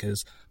buffets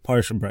because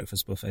porridge from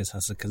breakfast buffets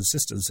has the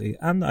consistency,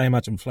 and I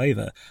imagine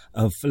flavour,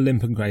 of the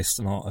limp and grey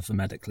snot of the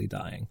medically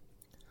dying.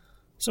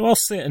 So I'll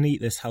sit and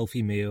eat this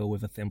healthy meal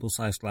with a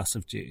thimble-sized glass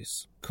of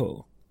juice.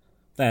 Cool.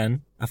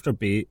 Then, after a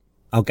beat,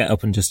 I'll get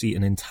up and just eat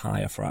an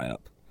entire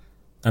fry-up,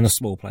 and a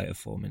small plate of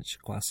 4 miniature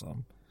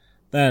croissants.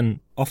 Then,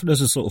 offered as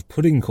a sort of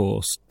pudding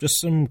course,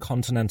 just some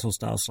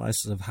continental-style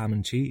slices of ham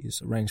and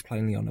cheese arranged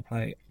plainly on a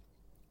plate.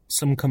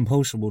 Some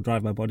compulsion will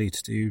drive my body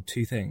to do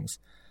two things: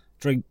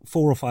 drink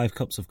 4 or 5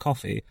 cups of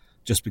coffee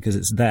just because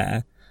it's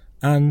there,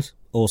 and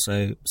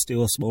also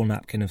steal a small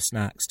napkin of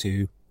snacks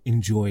to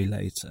enjoy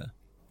later.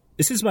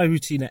 This is my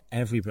routine at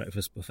every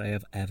breakfast buffet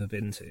I've ever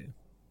been to.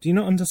 Do you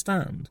not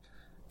understand?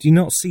 Do you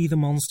not see the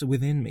monster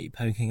within me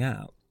poking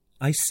out?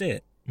 I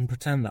sit and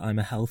pretend that I'm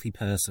a healthy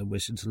person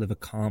wishing to live a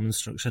calm and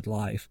structured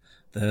life,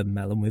 the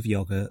melon with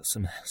yogurt,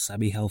 some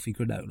semi-healthy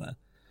granola.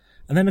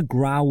 And then a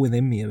growl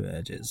within me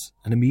emerges,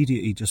 and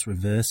immediately just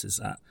reverses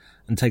that,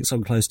 and takes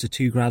on close to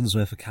 2 grams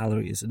worth of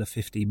calories in a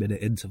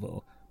 15-minute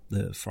interval,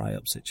 the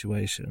fry-up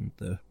situation,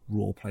 the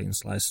raw plain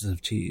slices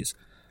of cheese.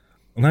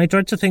 And I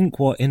dread to think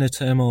what inner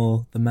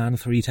turmoil the man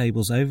 3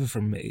 tables over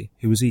from me,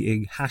 who was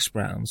eating hash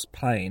browns,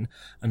 plain,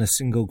 and a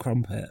single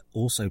crumpet,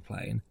 also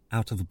plain,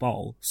 out of a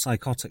bowl,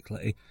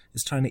 psychotically,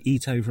 is trying to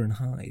eat over and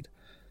hide.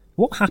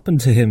 What happened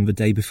to him the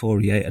day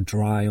before he ate a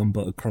dry,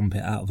 unbuttered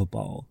crumpet out of a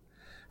bowl?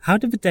 How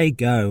did the day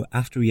go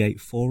after he ate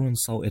 4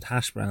 unsalted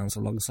hash browns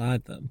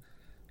alongside them?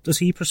 Does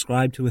he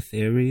prescribe to a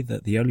theory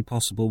that the only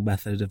possible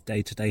method of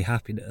day-to-day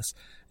happiness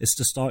is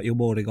to start your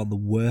morning on the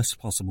worst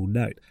possible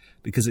note,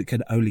 because it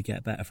can only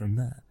get better from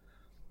there?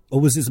 Or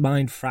was his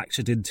mind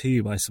fractured in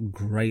two by some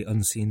great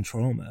unseen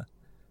trauma?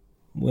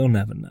 We'll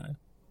never know.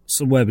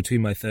 Somewhere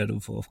between my 3rd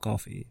and 4th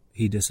coffee,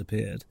 he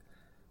disappeared,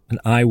 and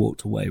I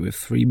walked away with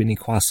 3 mini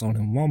croissants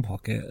in one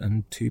pocket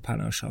and 2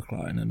 pain au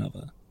chocolat in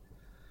another.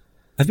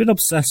 I've been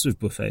obsessed with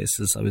buffets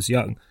since I was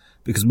young,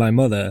 because my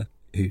mother,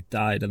 who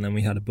died and then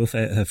we had a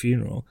buffet at her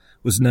funeral,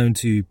 was known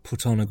to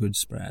put on a good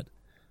spread.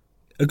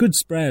 A good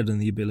spread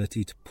and the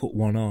ability to put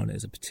one on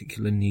is a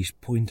particular niche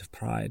point of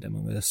pride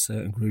among a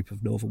certain group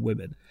of northern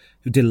women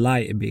who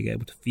delight in being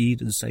able to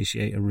feed and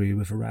satiate a room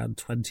of around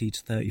 20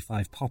 to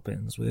 35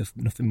 poppins with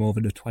nothing more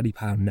than a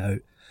 £20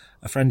 note,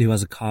 a friend who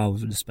has a car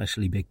with an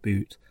especially big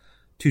boot,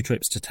 2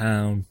 trips to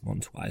town, 1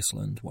 to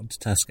Iceland, 1 to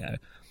Tesco,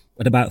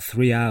 and about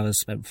 3 hours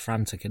spent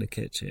frantic in a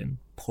kitchen,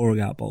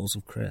 pouring out bowls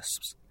of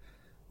crisps.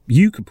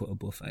 You could put a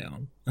buffet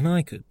on, and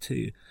I could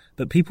too,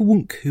 but people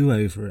wouldn't coo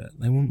over it,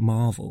 they wouldn't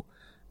marvel.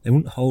 They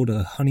wouldn't hold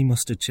a honey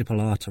mustard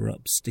chipolata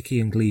up,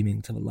 sticky and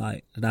gleaming to the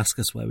light, and ask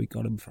us where we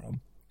got them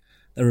from.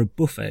 There are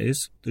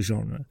buffets, the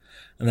genre,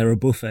 and there are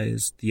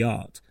buffets, the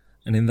art,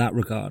 and in that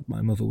regard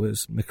my mother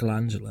was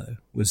Michelangelo,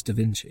 was Da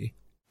Vinci.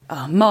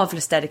 Oh,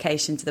 marvellous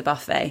dedication to the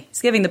buffet.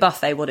 It's giving the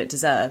buffet what it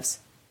deserves.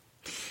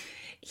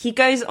 He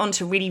goes on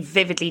to really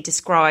vividly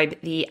describe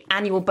the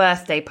annual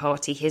birthday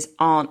party his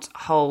aunt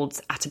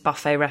holds at a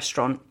buffet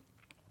restaurant.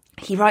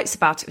 He writes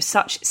about it with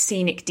such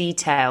scenic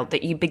detail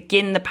that you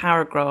begin the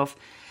paragraph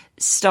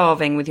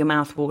starving with your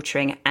mouth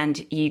watering,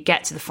 and you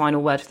get to the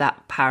final word of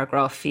that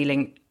paragraph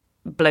feeling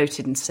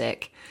bloated and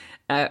sick,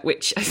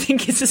 which I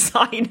think is a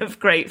sign of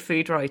great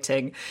food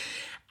writing.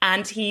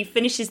 And he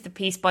finishes the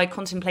piece by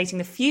contemplating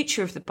the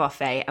future of the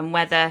buffet and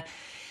whether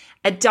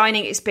a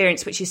dining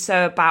experience which is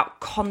so about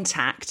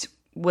contact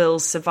will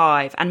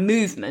survive and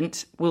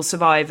movement will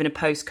survive in a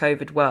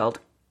post-COVID world.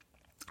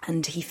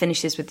 And he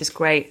finishes with this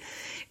great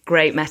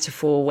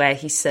metaphor where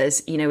he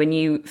says, you know, when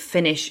you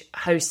finish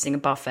hosting a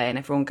buffet and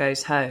everyone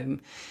goes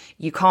home,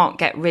 you can't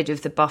get rid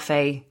of the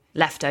buffet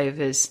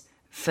leftovers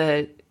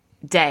for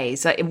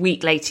days. Like a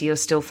week later, you're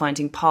still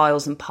finding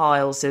piles and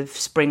piles of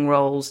spring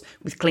rolls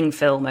with cling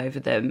film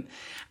over them,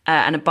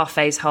 and a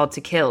buffet is hard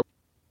to kill.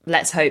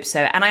 Let's hope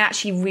so. And I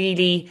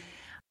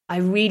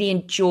really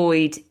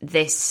enjoyed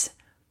this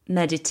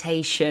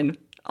meditation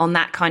on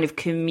that kind of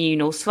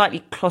communal,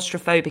 slightly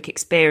claustrophobic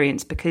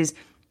experience, because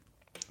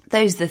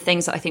those are the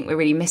things that I think we're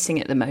really missing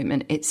at the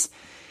moment. It's,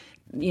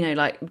 you know,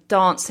 like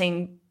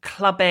dancing,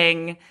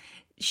 clubbing,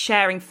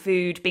 sharing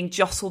food, being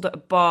jostled at a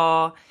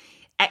bar,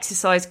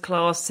 exercise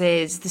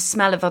classes, the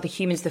smell of other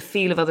humans, the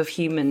feel of other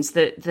humans,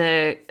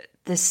 the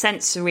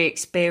sensory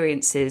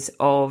experiences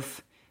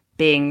of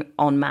being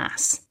en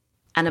masse.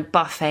 And a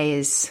buffet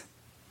is,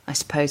 I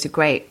suppose, a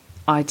great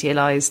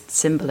idealised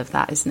symbol of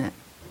that, isn't it?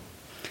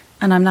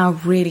 And I'm now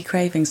really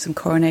craving some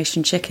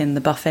Coronation chicken,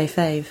 the buffet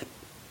fave.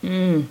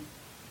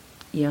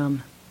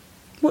 Yum.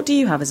 What do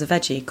you have as a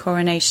veggie?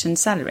 Coronation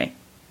celery?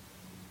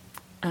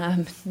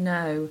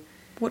 No.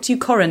 What do you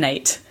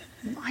coronate?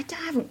 I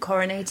haven't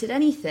coronated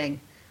anything.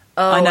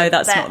 Oh, I know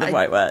that's not the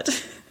right word.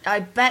 I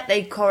bet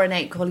they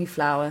coronate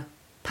cauliflower.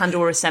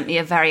 Pandora sent me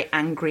a very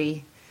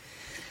angry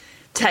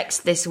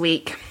text this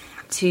week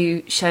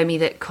to show me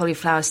that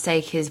cauliflower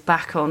steak is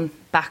back on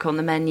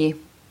the menu.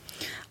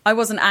 I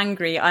wasn't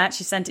angry. I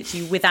actually sent it to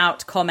you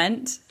without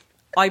comment.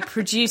 I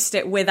produced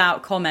it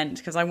without comment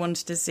because I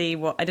wanted to see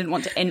what... I didn't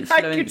want to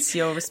influence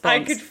your response.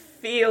 I could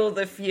feel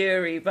the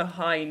fury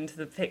behind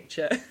the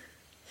picture.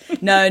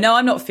 No,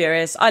 I'm not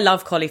furious. I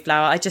love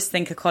cauliflower. I just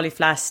think a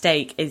cauliflower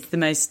steak is the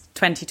most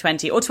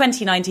 2020 or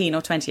 2019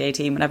 or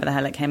 2018, whenever the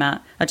hell it came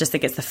out. I just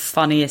think it's the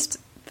funniest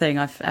thing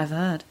I've ever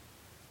heard.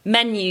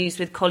 Menus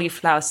with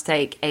cauliflower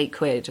steak,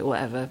 £8 or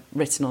whatever,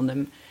 written on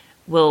them,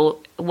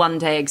 will one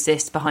day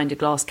exist behind a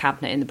glass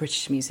cabinet in the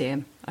British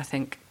Museum, I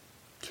think.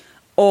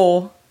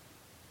 Or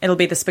it'll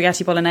be the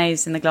spaghetti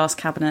bolognese in the glass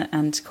cabinet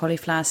and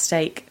cauliflower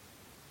steak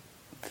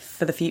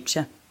for the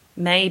future.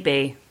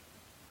 Maybe.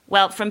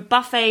 Well, from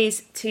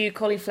buffets to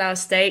cauliflower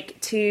steak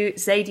to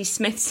Zadie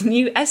Smith's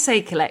new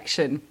essay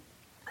collection.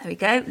 There we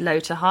go, low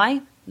to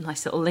high.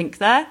 Nice little link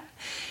there.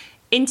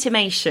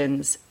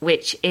 Intimations,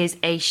 which is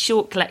a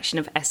short collection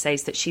of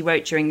essays that she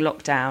wrote during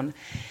lockdown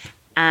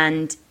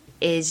and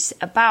is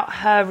about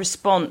her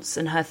response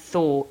and her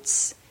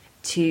thoughts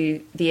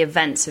to the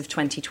events of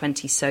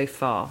 2020 so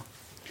far.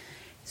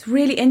 It's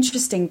really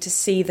interesting to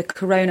see the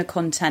corona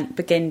content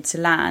begin to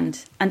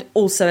land, and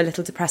also a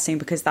little depressing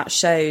because that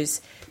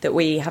shows that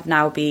we have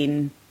now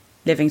been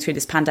living through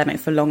this pandemic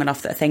for long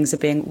enough that things are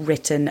being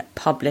written,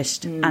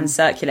 published and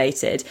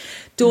circulated.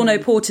 Dawn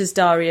O'Porter's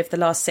diary of the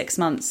last 6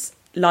 months,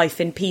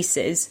 Life in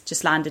Pieces,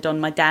 just landed on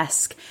my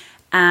desk,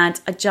 and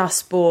I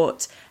just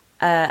bought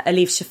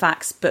Alif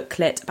Shafak's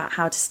booklet about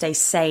how to stay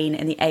sane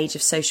in the age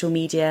of social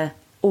media,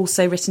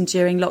 also written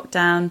during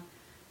lockdown.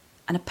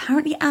 And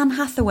apparently Anne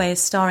Hathaway is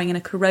starring in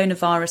a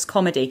coronavirus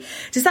comedy.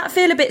 Does that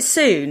feel a bit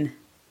soon?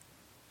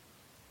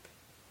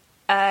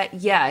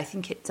 Yeah, I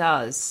think it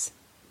does.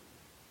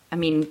 I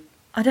mean,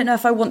 I don't know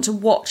if I want to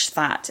watch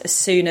that as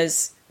soon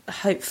as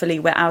hopefully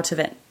we're out of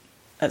it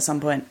at some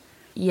point.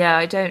 Yeah,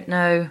 I don't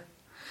know.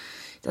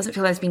 It doesn't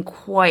feel like there's been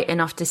quite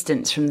enough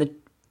distance from the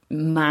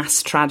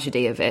mass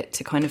tragedy of it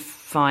to kind of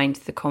find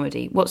the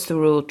comedy. What's the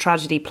rule?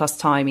 Tragedy plus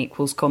time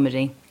equals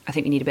comedy. I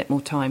think we need a bit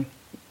more time.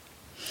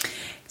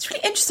 It's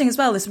really interesting as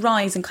well, this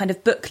rise in kind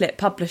of booklet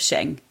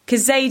publishing,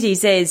 because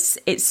Zadie's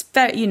it's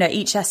very, you know,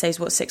 each essay is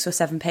 6 or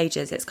 7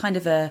 pages. It's kind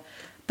of a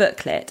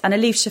booklet, and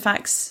Alif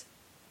Shafak's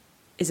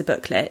is a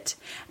booklet,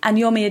 and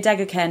Yomi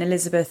Adegoke and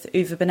Elizabeth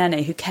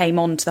Uva-Benene, who came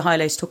on to the High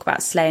Low to talk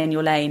about Slay in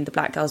Your Lane, the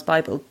Black Girls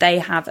Bible, they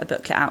have a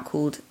booklet out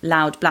called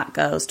Loud Black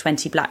Girls,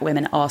 20 Black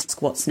Women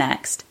Ask What's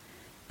Next.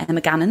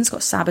 Emma Gannon's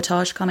got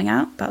Sabotage coming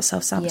out, about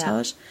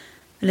self-sabotage. Yeah.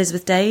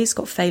 Elizabeth Day's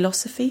got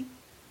Philosophy.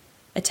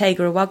 Atega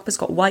Awagba's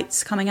got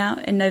Whites coming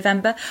out in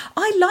November.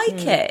 I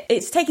like it.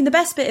 It's taking the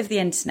best bit of the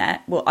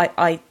internet. Well,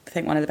 I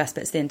think one of the best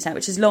bits of the internet,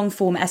 which is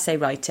long-form essay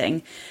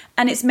writing,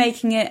 and it's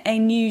making it a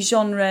new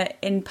genre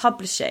in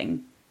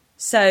publishing.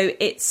 So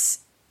it's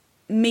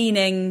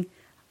meaning,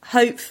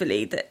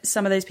 hopefully, that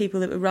some of those people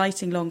that were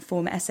writing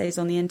long-form essays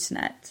on the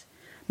internet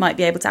might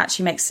be able to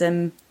actually make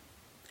some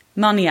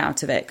money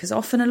out of it, because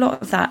often a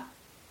lot of that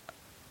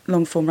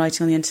long-form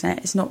writing on the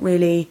internet is not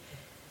really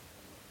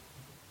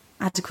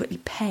adequately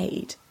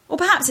paid. Or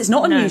perhaps it's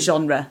not a new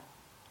genre.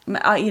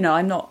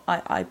 I'm not.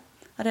 I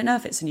don't know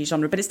if it's a new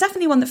genre, but it's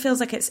definitely one that feels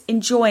like it's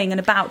enjoying and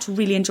about to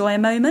really enjoy a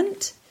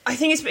moment. I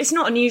think it's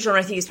not a new genre.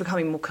 I think it's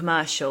becoming more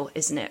commercial,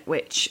 isn't it?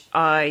 Which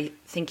I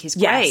think is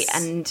great.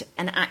 Yes.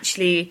 And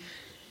actually,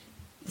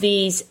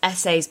 these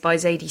essays by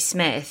Zadie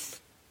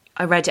Smith,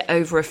 I read it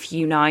over a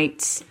few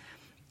nights.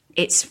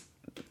 It's,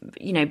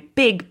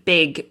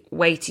 big,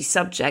 weighty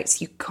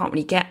subjects. You can't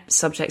really get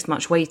subjects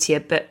much weightier,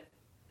 but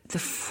the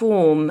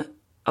form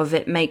of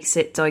it makes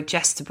it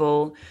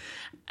digestible.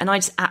 And I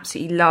just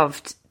absolutely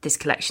loved this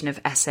collection of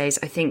essays.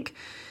 I think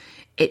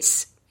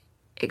it's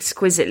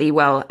exquisitely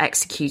well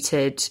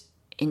executed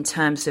in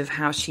terms of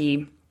how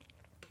she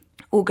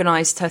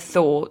organised her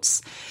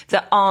thoughts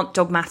that aren't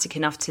dogmatic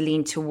enough to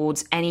lean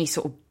towards any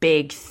sort of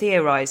big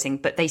theorising,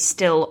 but they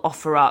still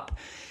offer up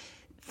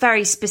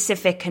very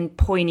specific and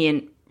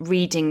poignant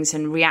readings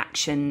and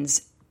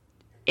reactions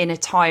in a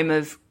time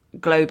of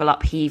global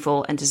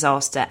upheaval and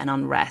disaster and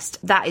unrest.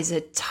 That is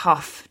a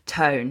tough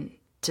tone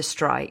to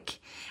strike.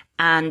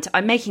 And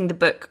I'm making the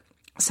book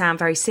sound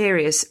very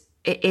serious.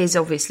 It is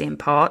obviously in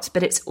parts,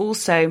 but it's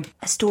also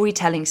a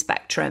storytelling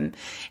spectrum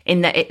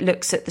in that it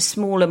looks at the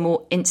smaller,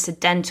 more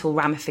incidental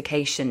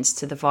ramifications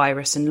to the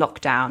virus and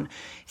lockdown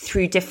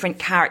through different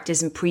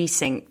characters and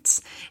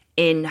precincts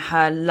in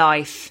her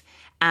life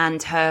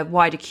and her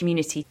wider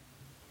community.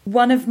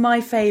 One of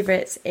my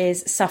favourites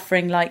is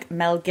Suffering Like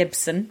Mel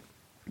Gibson,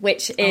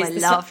 which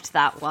is... I loved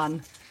that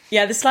one.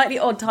 Yeah, the slightly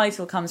odd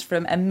title comes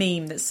from a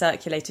meme that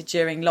circulated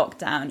during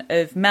lockdown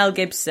of Mel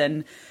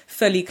Gibson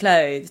fully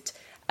clothed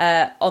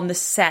on the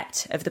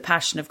set of The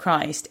Passion of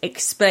Christ,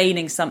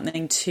 explaining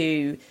something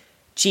to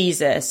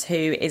Jesus, who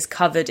is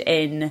covered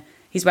in...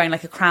 He's wearing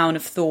like a crown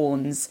of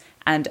thorns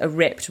and a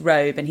ripped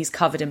robe, and he's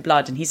covered in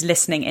blood, and he's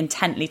listening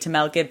intently to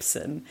Mel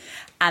Gibson.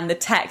 And the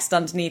text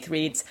underneath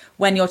reads,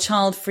 "When your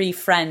child-free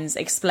friends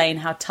explain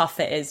how tough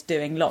it is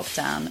doing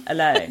lockdown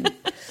alone."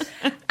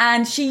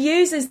 And she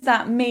uses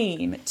that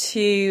meme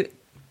to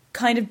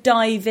kind of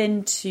dive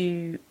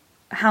into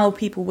how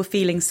people were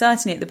feeling,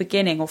 certainly at the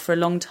beginning or for a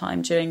long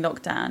time during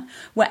lockdown,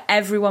 where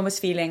everyone was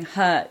feeling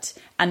hurt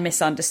and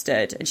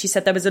misunderstood. And she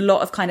said there was a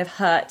lot of kind of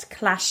hurt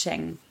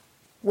clashing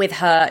with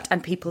hurt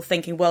and people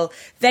thinking, well,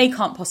 they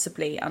can't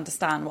possibly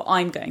understand what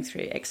I'm going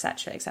through,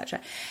 etc., etc.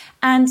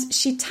 And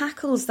she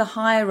tackles the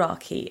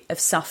hierarchy of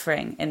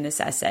suffering in this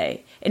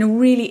essay in a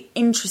really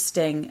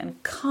interesting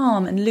and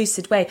calm and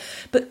lucid way,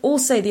 but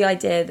also the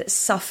idea that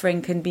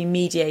suffering can be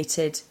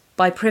mediated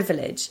by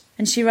privilege.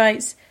 And she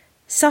writes,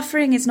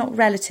 "Suffering is not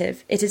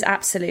relative, it is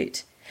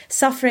absolute.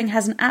 Suffering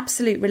has an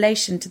absolute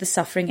relation to the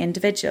suffering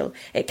individual.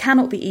 It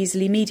cannot be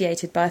easily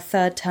mediated by a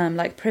third term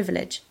like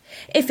privilege.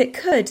 If it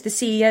could, the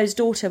CEO's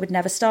daughter would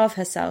never starve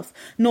herself,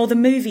 nor the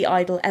movie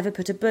idol ever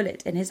put a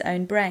bullet in his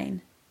own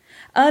brain.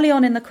 Early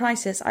on in the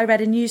crisis, I read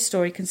a news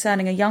story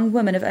concerning a young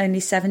woman of only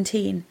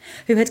 17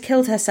 who had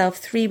killed herself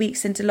 3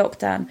 weeks into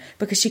lockdown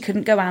because she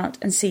couldn't go out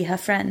and see her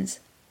friends.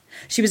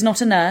 She was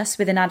not a nurse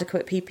with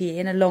inadequate PPE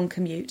and a long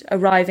commute,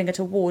 arriving at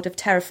a ward of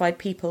terrified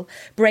people,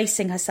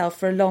 bracing herself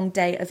for a long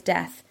day of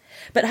death.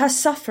 But her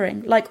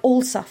suffering, like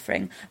all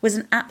suffering, was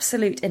an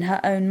absolute in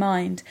her own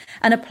mind,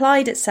 and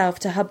applied itself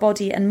to her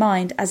body and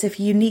mind as if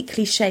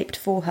uniquely shaped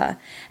for her,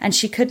 and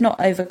she could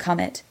not overcome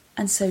it,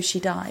 and so she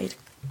died."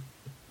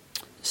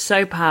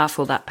 So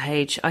powerful, that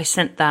page. I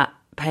sent that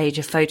page,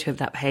 a photo of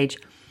that page,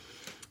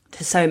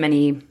 to so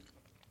many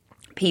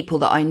people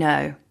that I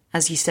know.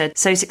 As you said,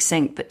 so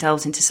succinct, but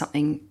delves into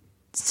something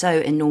so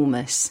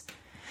enormous.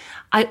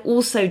 I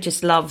also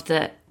just love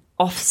that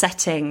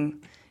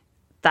offsetting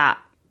that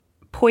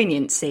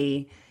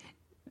poignancy,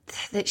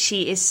 that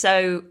she is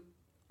so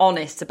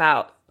honest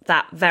about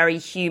that very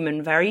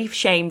human, very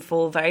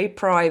shameful, very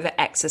private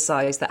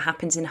exercise that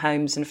happens in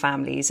homes and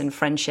families and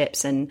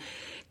friendships and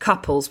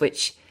couples,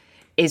 which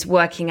is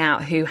working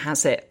out who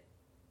has it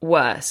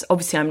worse.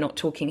 Obviously, I'm not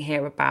talking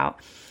here about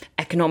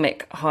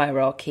economic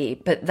hierarchy,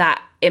 but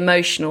that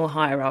emotional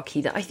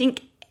hierarchy that I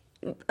think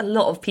a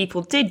lot of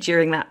people did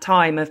during that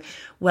time of,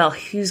 well,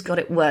 who's got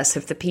it worse?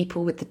 Have the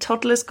people with the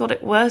toddlers got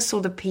it worse,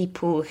 or the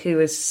people who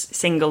are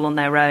single on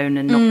their own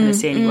and not going to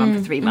see anyone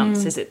for 3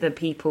 months? Is it the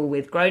people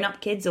with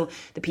grown-up kids, or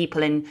the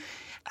people in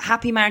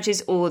happy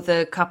marriages, or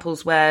the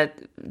couples where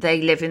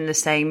they live in the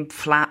same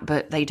flat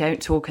but they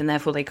don't talk and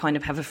therefore they kind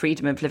of have a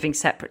freedom of living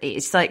separately?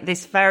 It's like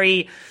this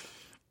very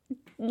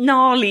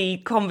gnarly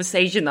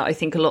conversation that I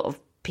think a lot of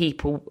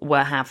people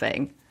were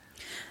having.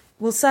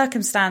 Well,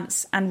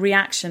 circumstance and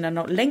reaction are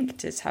not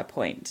linked, is her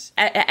point.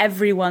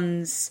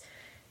 Everyone's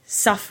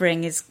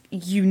suffering is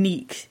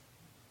unique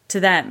to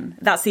them.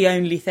 That's the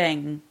only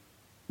thing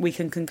we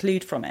can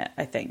conclude from it,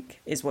 I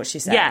think, is what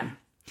she's saying.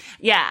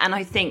 Yeah, and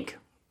I think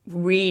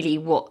really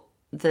what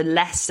the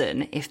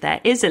lesson, if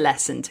there is a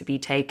lesson to be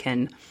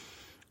taken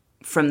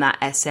from that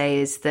essay,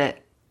 is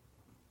that,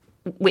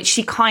 which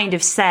she kind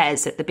of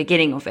says at the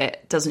beginning of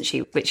it, doesn't she?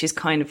 Which is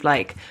kind of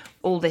like,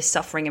 all this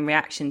suffering and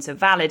reactions are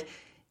valid.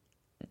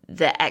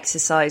 The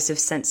exercise of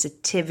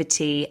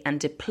sensitivity and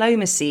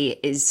diplomacy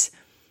is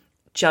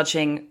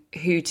judging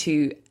who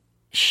to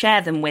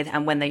share them with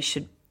and when they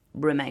should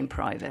remain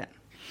private.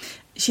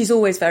 She's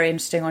always very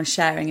interesting on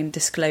sharing and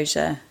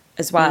disclosure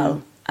as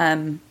well.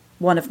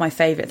 One of my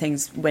favourite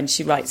things when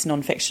she writes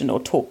non-fiction or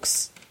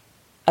talks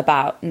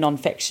about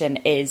non-fiction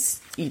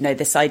is, you know,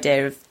 this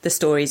idea of the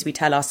stories we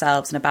tell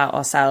ourselves and about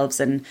ourselves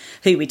and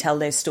who we tell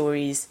those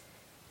stories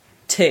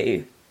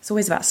to. It's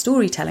always about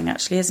storytelling,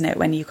 actually, isn't it?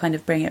 When you kind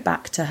of bring it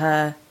back to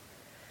her,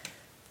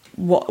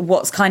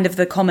 what's kind of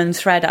the common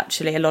thread,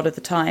 actually, a lot of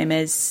the time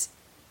is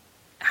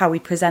how we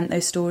present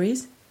those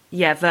stories.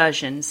 Yeah,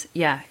 versions.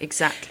 Yeah,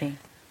 exactly.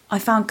 I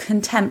found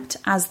contempt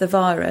as the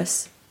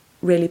virus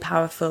really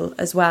powerful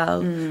as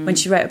well, when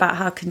she wrote about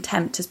how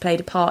contempt has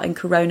played a part in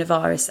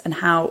coronavirus and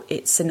how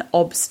it's an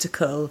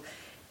obstacle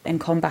in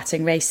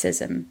combating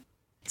racism.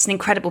 It's an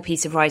incredible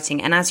piece of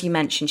writing, and as you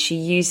mentioned, she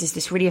uses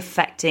this really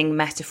affecting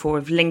metaphor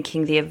of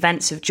linking the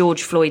events of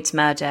George Floyd's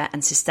murder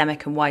and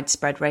systemic and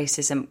widespread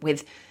racism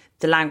with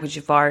the language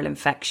of viral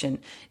infection.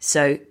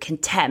 So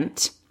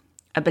contempt,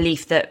 a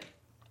belief that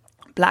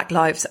black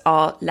lives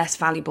are less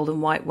valuable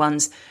than white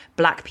ones,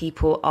 black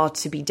people are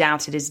to be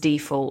doubted as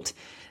default,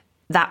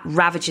 that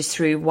ravages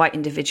through white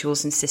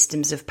individuals and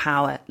systems of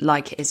power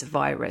like it is a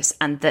virus,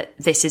 and that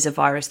this is a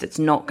virus that's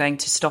not going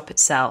to stop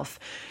itself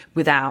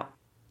without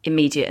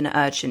immediate and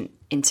urgent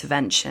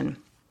intervention.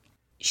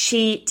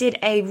 She did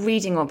a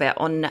reading of it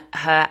on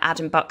her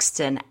Adam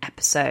Buxton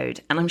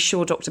episode, and I'm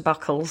sure Dr.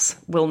 Buckles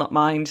will not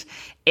mind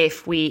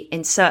if we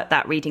insert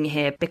that reading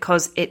here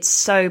because it's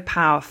so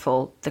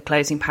powerful, the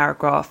closing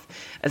paragraph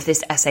of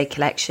this essay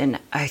collection.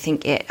 I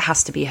think it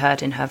has to be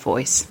heard in her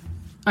voice.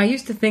 I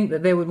used to think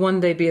that there would one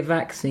day be a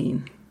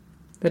vaccine,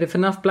 that if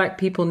enough black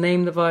people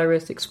named the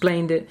virus,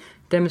 explained it,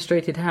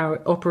 demonstrated how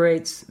it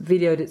operates,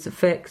 videoed its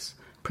effects,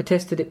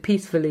 protested it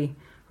peacefully,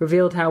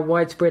 revealed how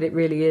widespread it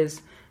really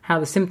is, how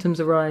the symptoms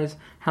arise,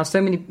 how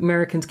so many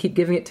Americans keep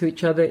giving it to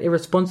each other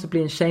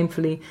irresponsibly and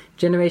shamefully,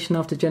 generation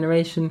after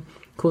generation,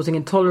 causing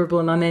intolerable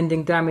and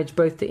unending damage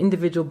both to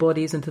individual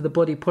bodies and to the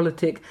body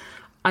politic.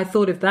 I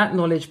thought if that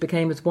knowledge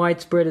became as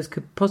widespread as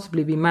could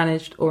possibly be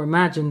managed or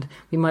imagined,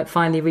 we might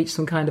finally reach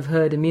some kind of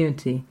herd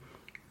immunity.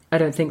 I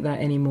don't think that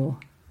anymore.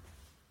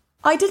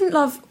 I didn't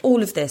love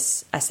all of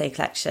this essay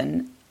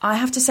collection. I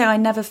have to say I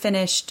never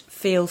finished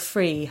Feel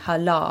Free, her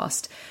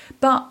last,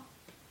 but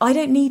I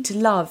don't need to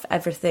love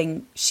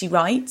everything she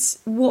writes.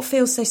 What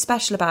feels so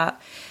special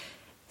about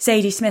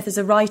Zadie Smith as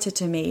a writer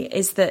to me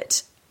is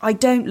that I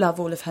don't love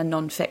all of her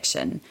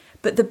non-fiction,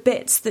 but the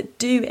bits that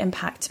do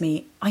impact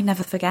me, I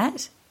never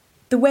forget.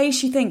 The way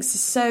she thinks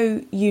is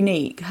so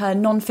unique. Her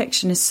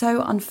non-fiction is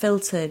so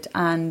unfiltered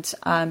and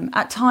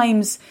at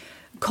times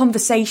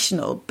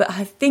conversational, but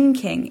her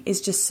thinking is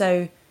just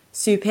so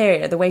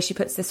superior. The way she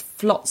puts this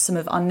flotsam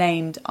of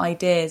unnamed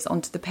ideas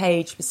onto the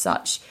page with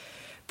such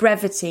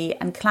brevity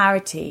and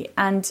clarity.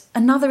 And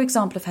another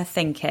example of her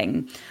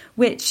thinking,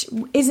 which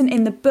isn't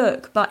in the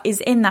book, but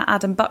is in that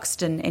Adam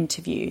Buxton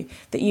interview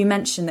that you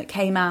mentioned that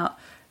came out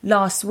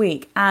last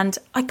week, and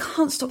I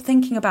can't stop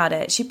thinking about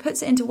it. She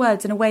puts it into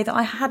words in a way that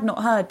I had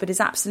not heard, but is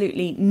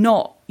absolutely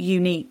not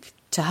unique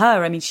to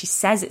her. I mean, she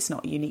says it's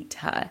not unique to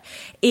her,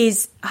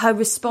 is her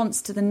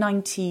response to the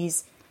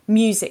 90s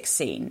music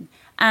scene.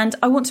 And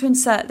I want to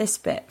insert this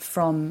bit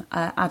from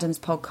Adam's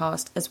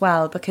podcast as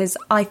well, because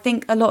I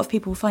think a lot of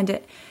people find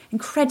it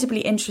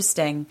incredibly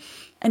interesting.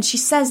 And she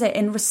says it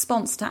in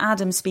response to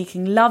Adam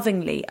speaking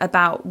lovingly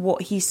about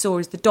what he saw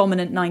as the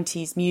dominant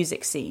 90s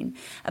music scene,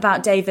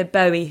 about David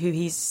Bowie, who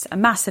he's a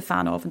massive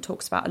fan of and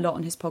talks about a lot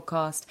on his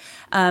podcast,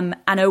 and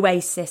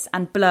Oasis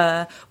and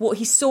Blur. What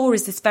he saw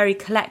is this very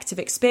collective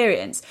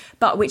experience,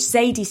 but which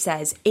Zadie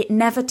says it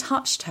never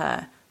touched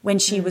her when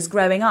she was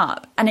growing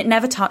up, and it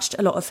never touched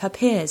a lot of her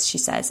peers, she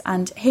says.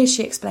 And here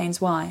she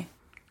explains why.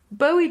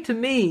 Bowie, to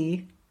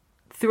me,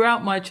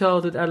 throughout my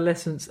childhood,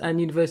 adolescence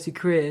and university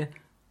career,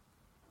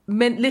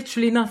 meant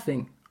literally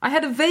nothing. I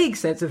had a vague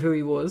sense of who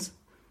he was.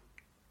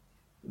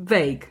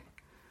 Vague.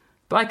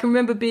 But I can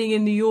remember being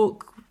in New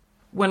York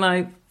when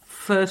I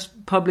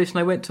first published,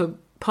 and I went to a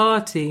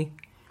party,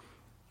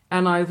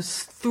 and I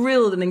was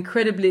thrilled and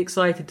incredibly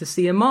excited to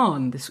see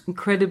Iman, this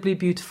incredibly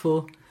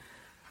beautiful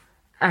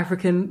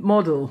African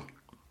model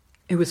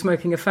who was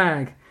smoking a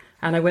fag.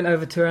 And I went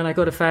over to her and I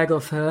got a fag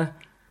off her,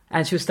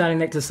 and she was standing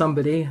next to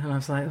somebody, and I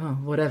was like, oh,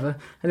 whatever.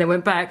 And then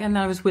went back, and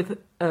I was with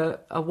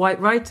a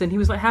white writer, and he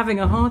was like having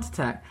a heart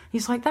attack.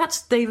 He's like,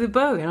 that's David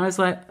Bowie. And I was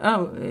like,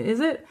 oh, is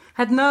it?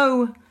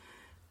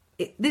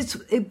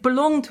 It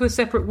belonged to a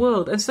separate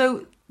world. And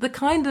so the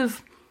kind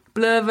of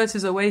Blur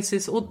versus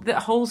Oasis, or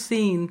that whole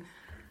scene,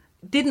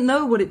 didn't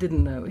know what it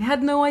didn't know. It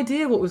had no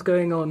idea what was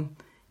going on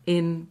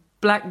in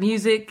black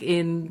music,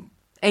 in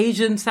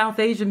Asian, South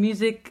Asian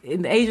music,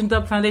 in the Asian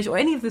Dub Foundation, or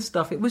any of this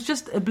stuff. It was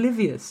just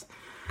oblivious.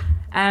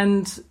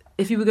 And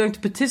if you were going to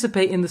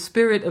participate in the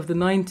spirit of the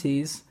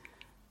 90s,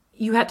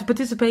 you had to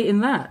participate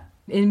in that,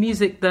 in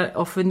music that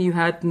often you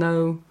had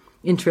no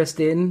interest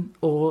in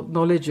or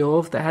knowledge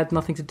of, that had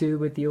nothing to do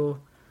with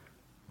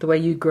the way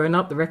you'd grown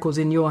up, the records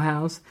in your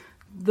house.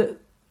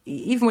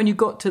 Even when you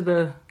got to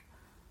the,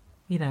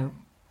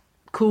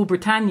 Cool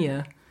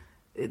Britannia,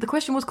 the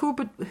question was,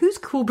 who's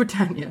Cool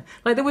Britannia?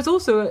 Like, there was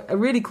also a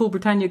really Cool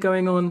Britannia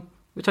going on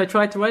which I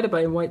tried to write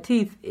about in White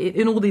Teeth,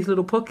 in all these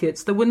little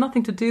pockets that were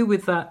nothing to do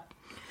with that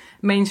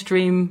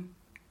mainstream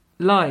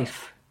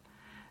life.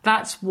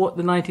 That's what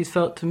the 90s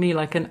felt to me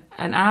like, an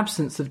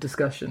absence of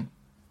discussion.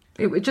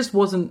 It just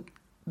wasn't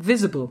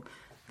visible.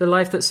 The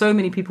life that so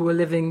many people were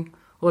living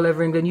all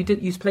over England.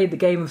 You played the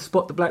game of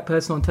spot the black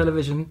person on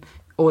television,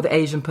 or the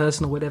Asian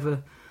person, or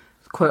whatever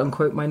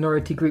quote-unquote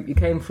minority group you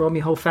came from.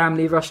 Your whole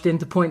family rushed in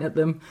to point at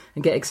them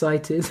and get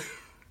excited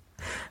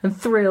and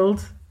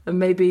thrilled, and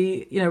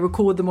maybe,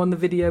 record them on the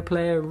video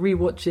player,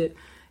 rewatch it.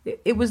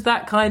 It was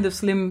that kind of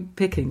slim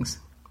pickings.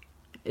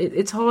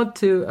 It's hard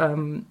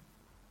to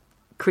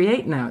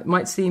create now. It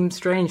might seem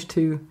strange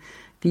to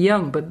the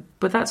young,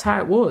 but that's how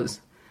it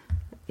was.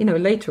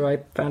 Later I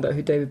found out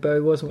who David Bowie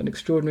was and what an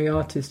extraordinary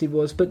artist he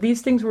was, but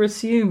these things were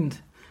assumed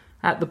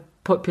at the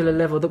popular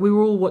level, that we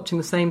were all watching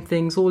the same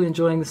things, all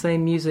enjoying the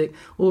same music,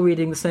 all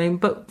reading the same,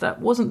 but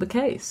that wasn't the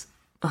case.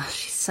 Oh,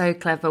 she's so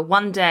clever.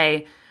 One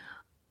day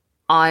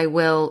I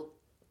will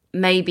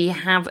maybe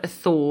have a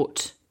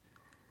thought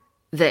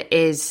that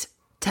is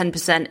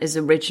 10% as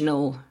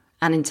original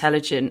and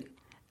intelligent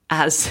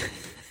as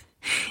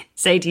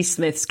Zadie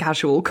Smith's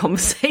casual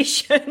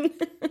conversation.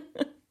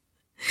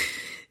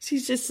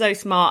 She's just so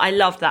smart. I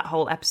loved that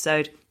whole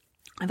episode.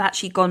 I've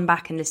actually gone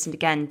back and listened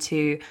again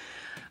to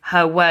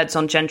her words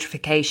on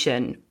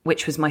gentrification,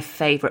 which was my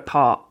favourite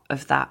part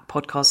of that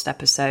podcast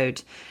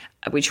episode,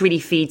 which really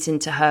feeds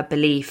into her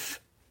belief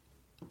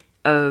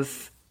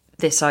of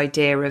this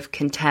idea of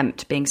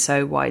contempt being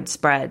so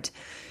widespread,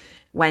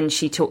 when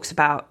she talks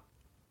about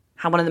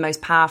how one of the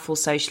most powerful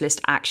socialist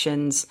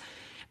actions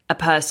a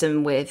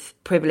person with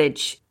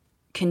privilege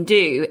can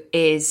do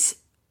is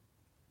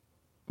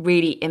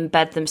really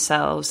embed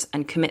themselves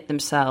and commit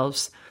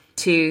themselves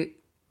to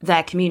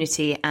their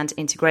community and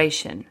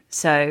integration.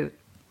 So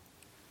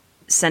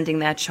sending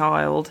their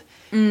child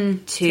to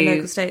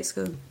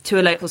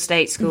a local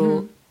state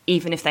school,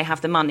 even if they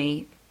have the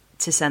money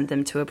to send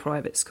them to a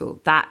private school.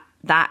 That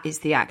is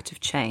the act of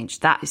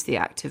change. That is the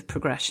act of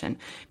progression.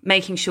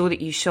 Making sure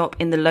that you shop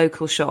in the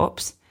local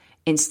shops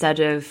instead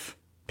of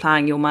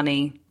ploughing your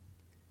money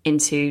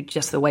into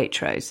just the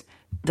Waitrose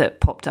that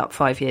popped up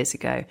 5 years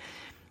ago.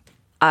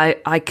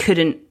 I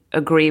couldn't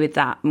agree with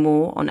that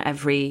more on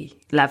every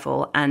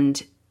level,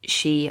 and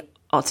she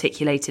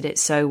articulated it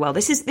so well.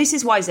 This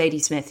is why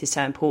Zadie Smith is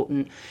so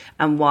important,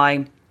 and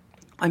why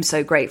I'm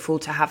so grateful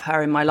to have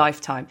her in my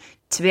lifetime.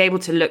 To be able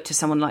to look to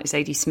someone like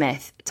Zadie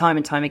Smith time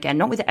and time again,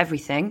 not with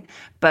everything,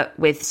 but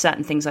with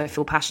certain things I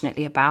feel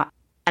passionately about,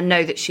 and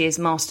know that she is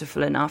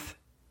masterful enough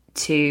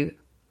to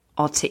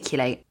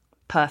articulate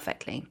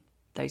perfectly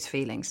those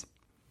feelings.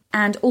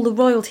 And all the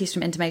royalties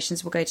from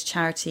Intimations will go to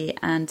charity,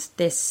 and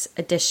this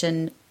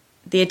edition,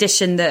 the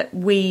edition that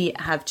we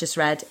have just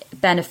read,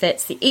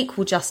 benefits the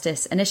Equal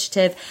Justice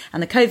Initiative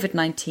and the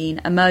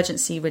COVID-19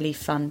 Emergency Relief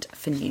Fund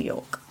for New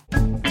York.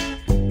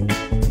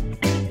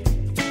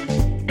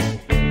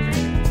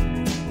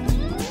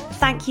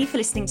 Thank you for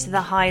listening to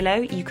The High Low.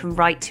 You can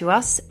write to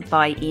us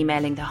by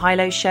emailing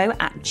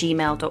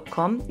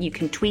thehighlowshow@gmail.com. You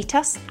can tweet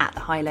us at The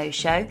High Low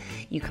Show.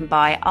 You can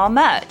buy our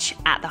merch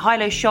at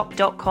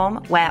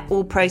thehighlowshop.com, where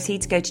all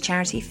proceeds go to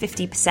charity,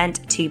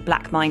 50% to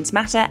Black Minds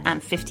Matter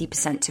and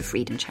 50% to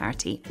Freedom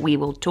Charity. We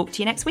will talk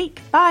to you next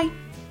week. Bye.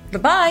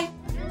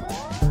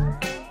 Bye-bye.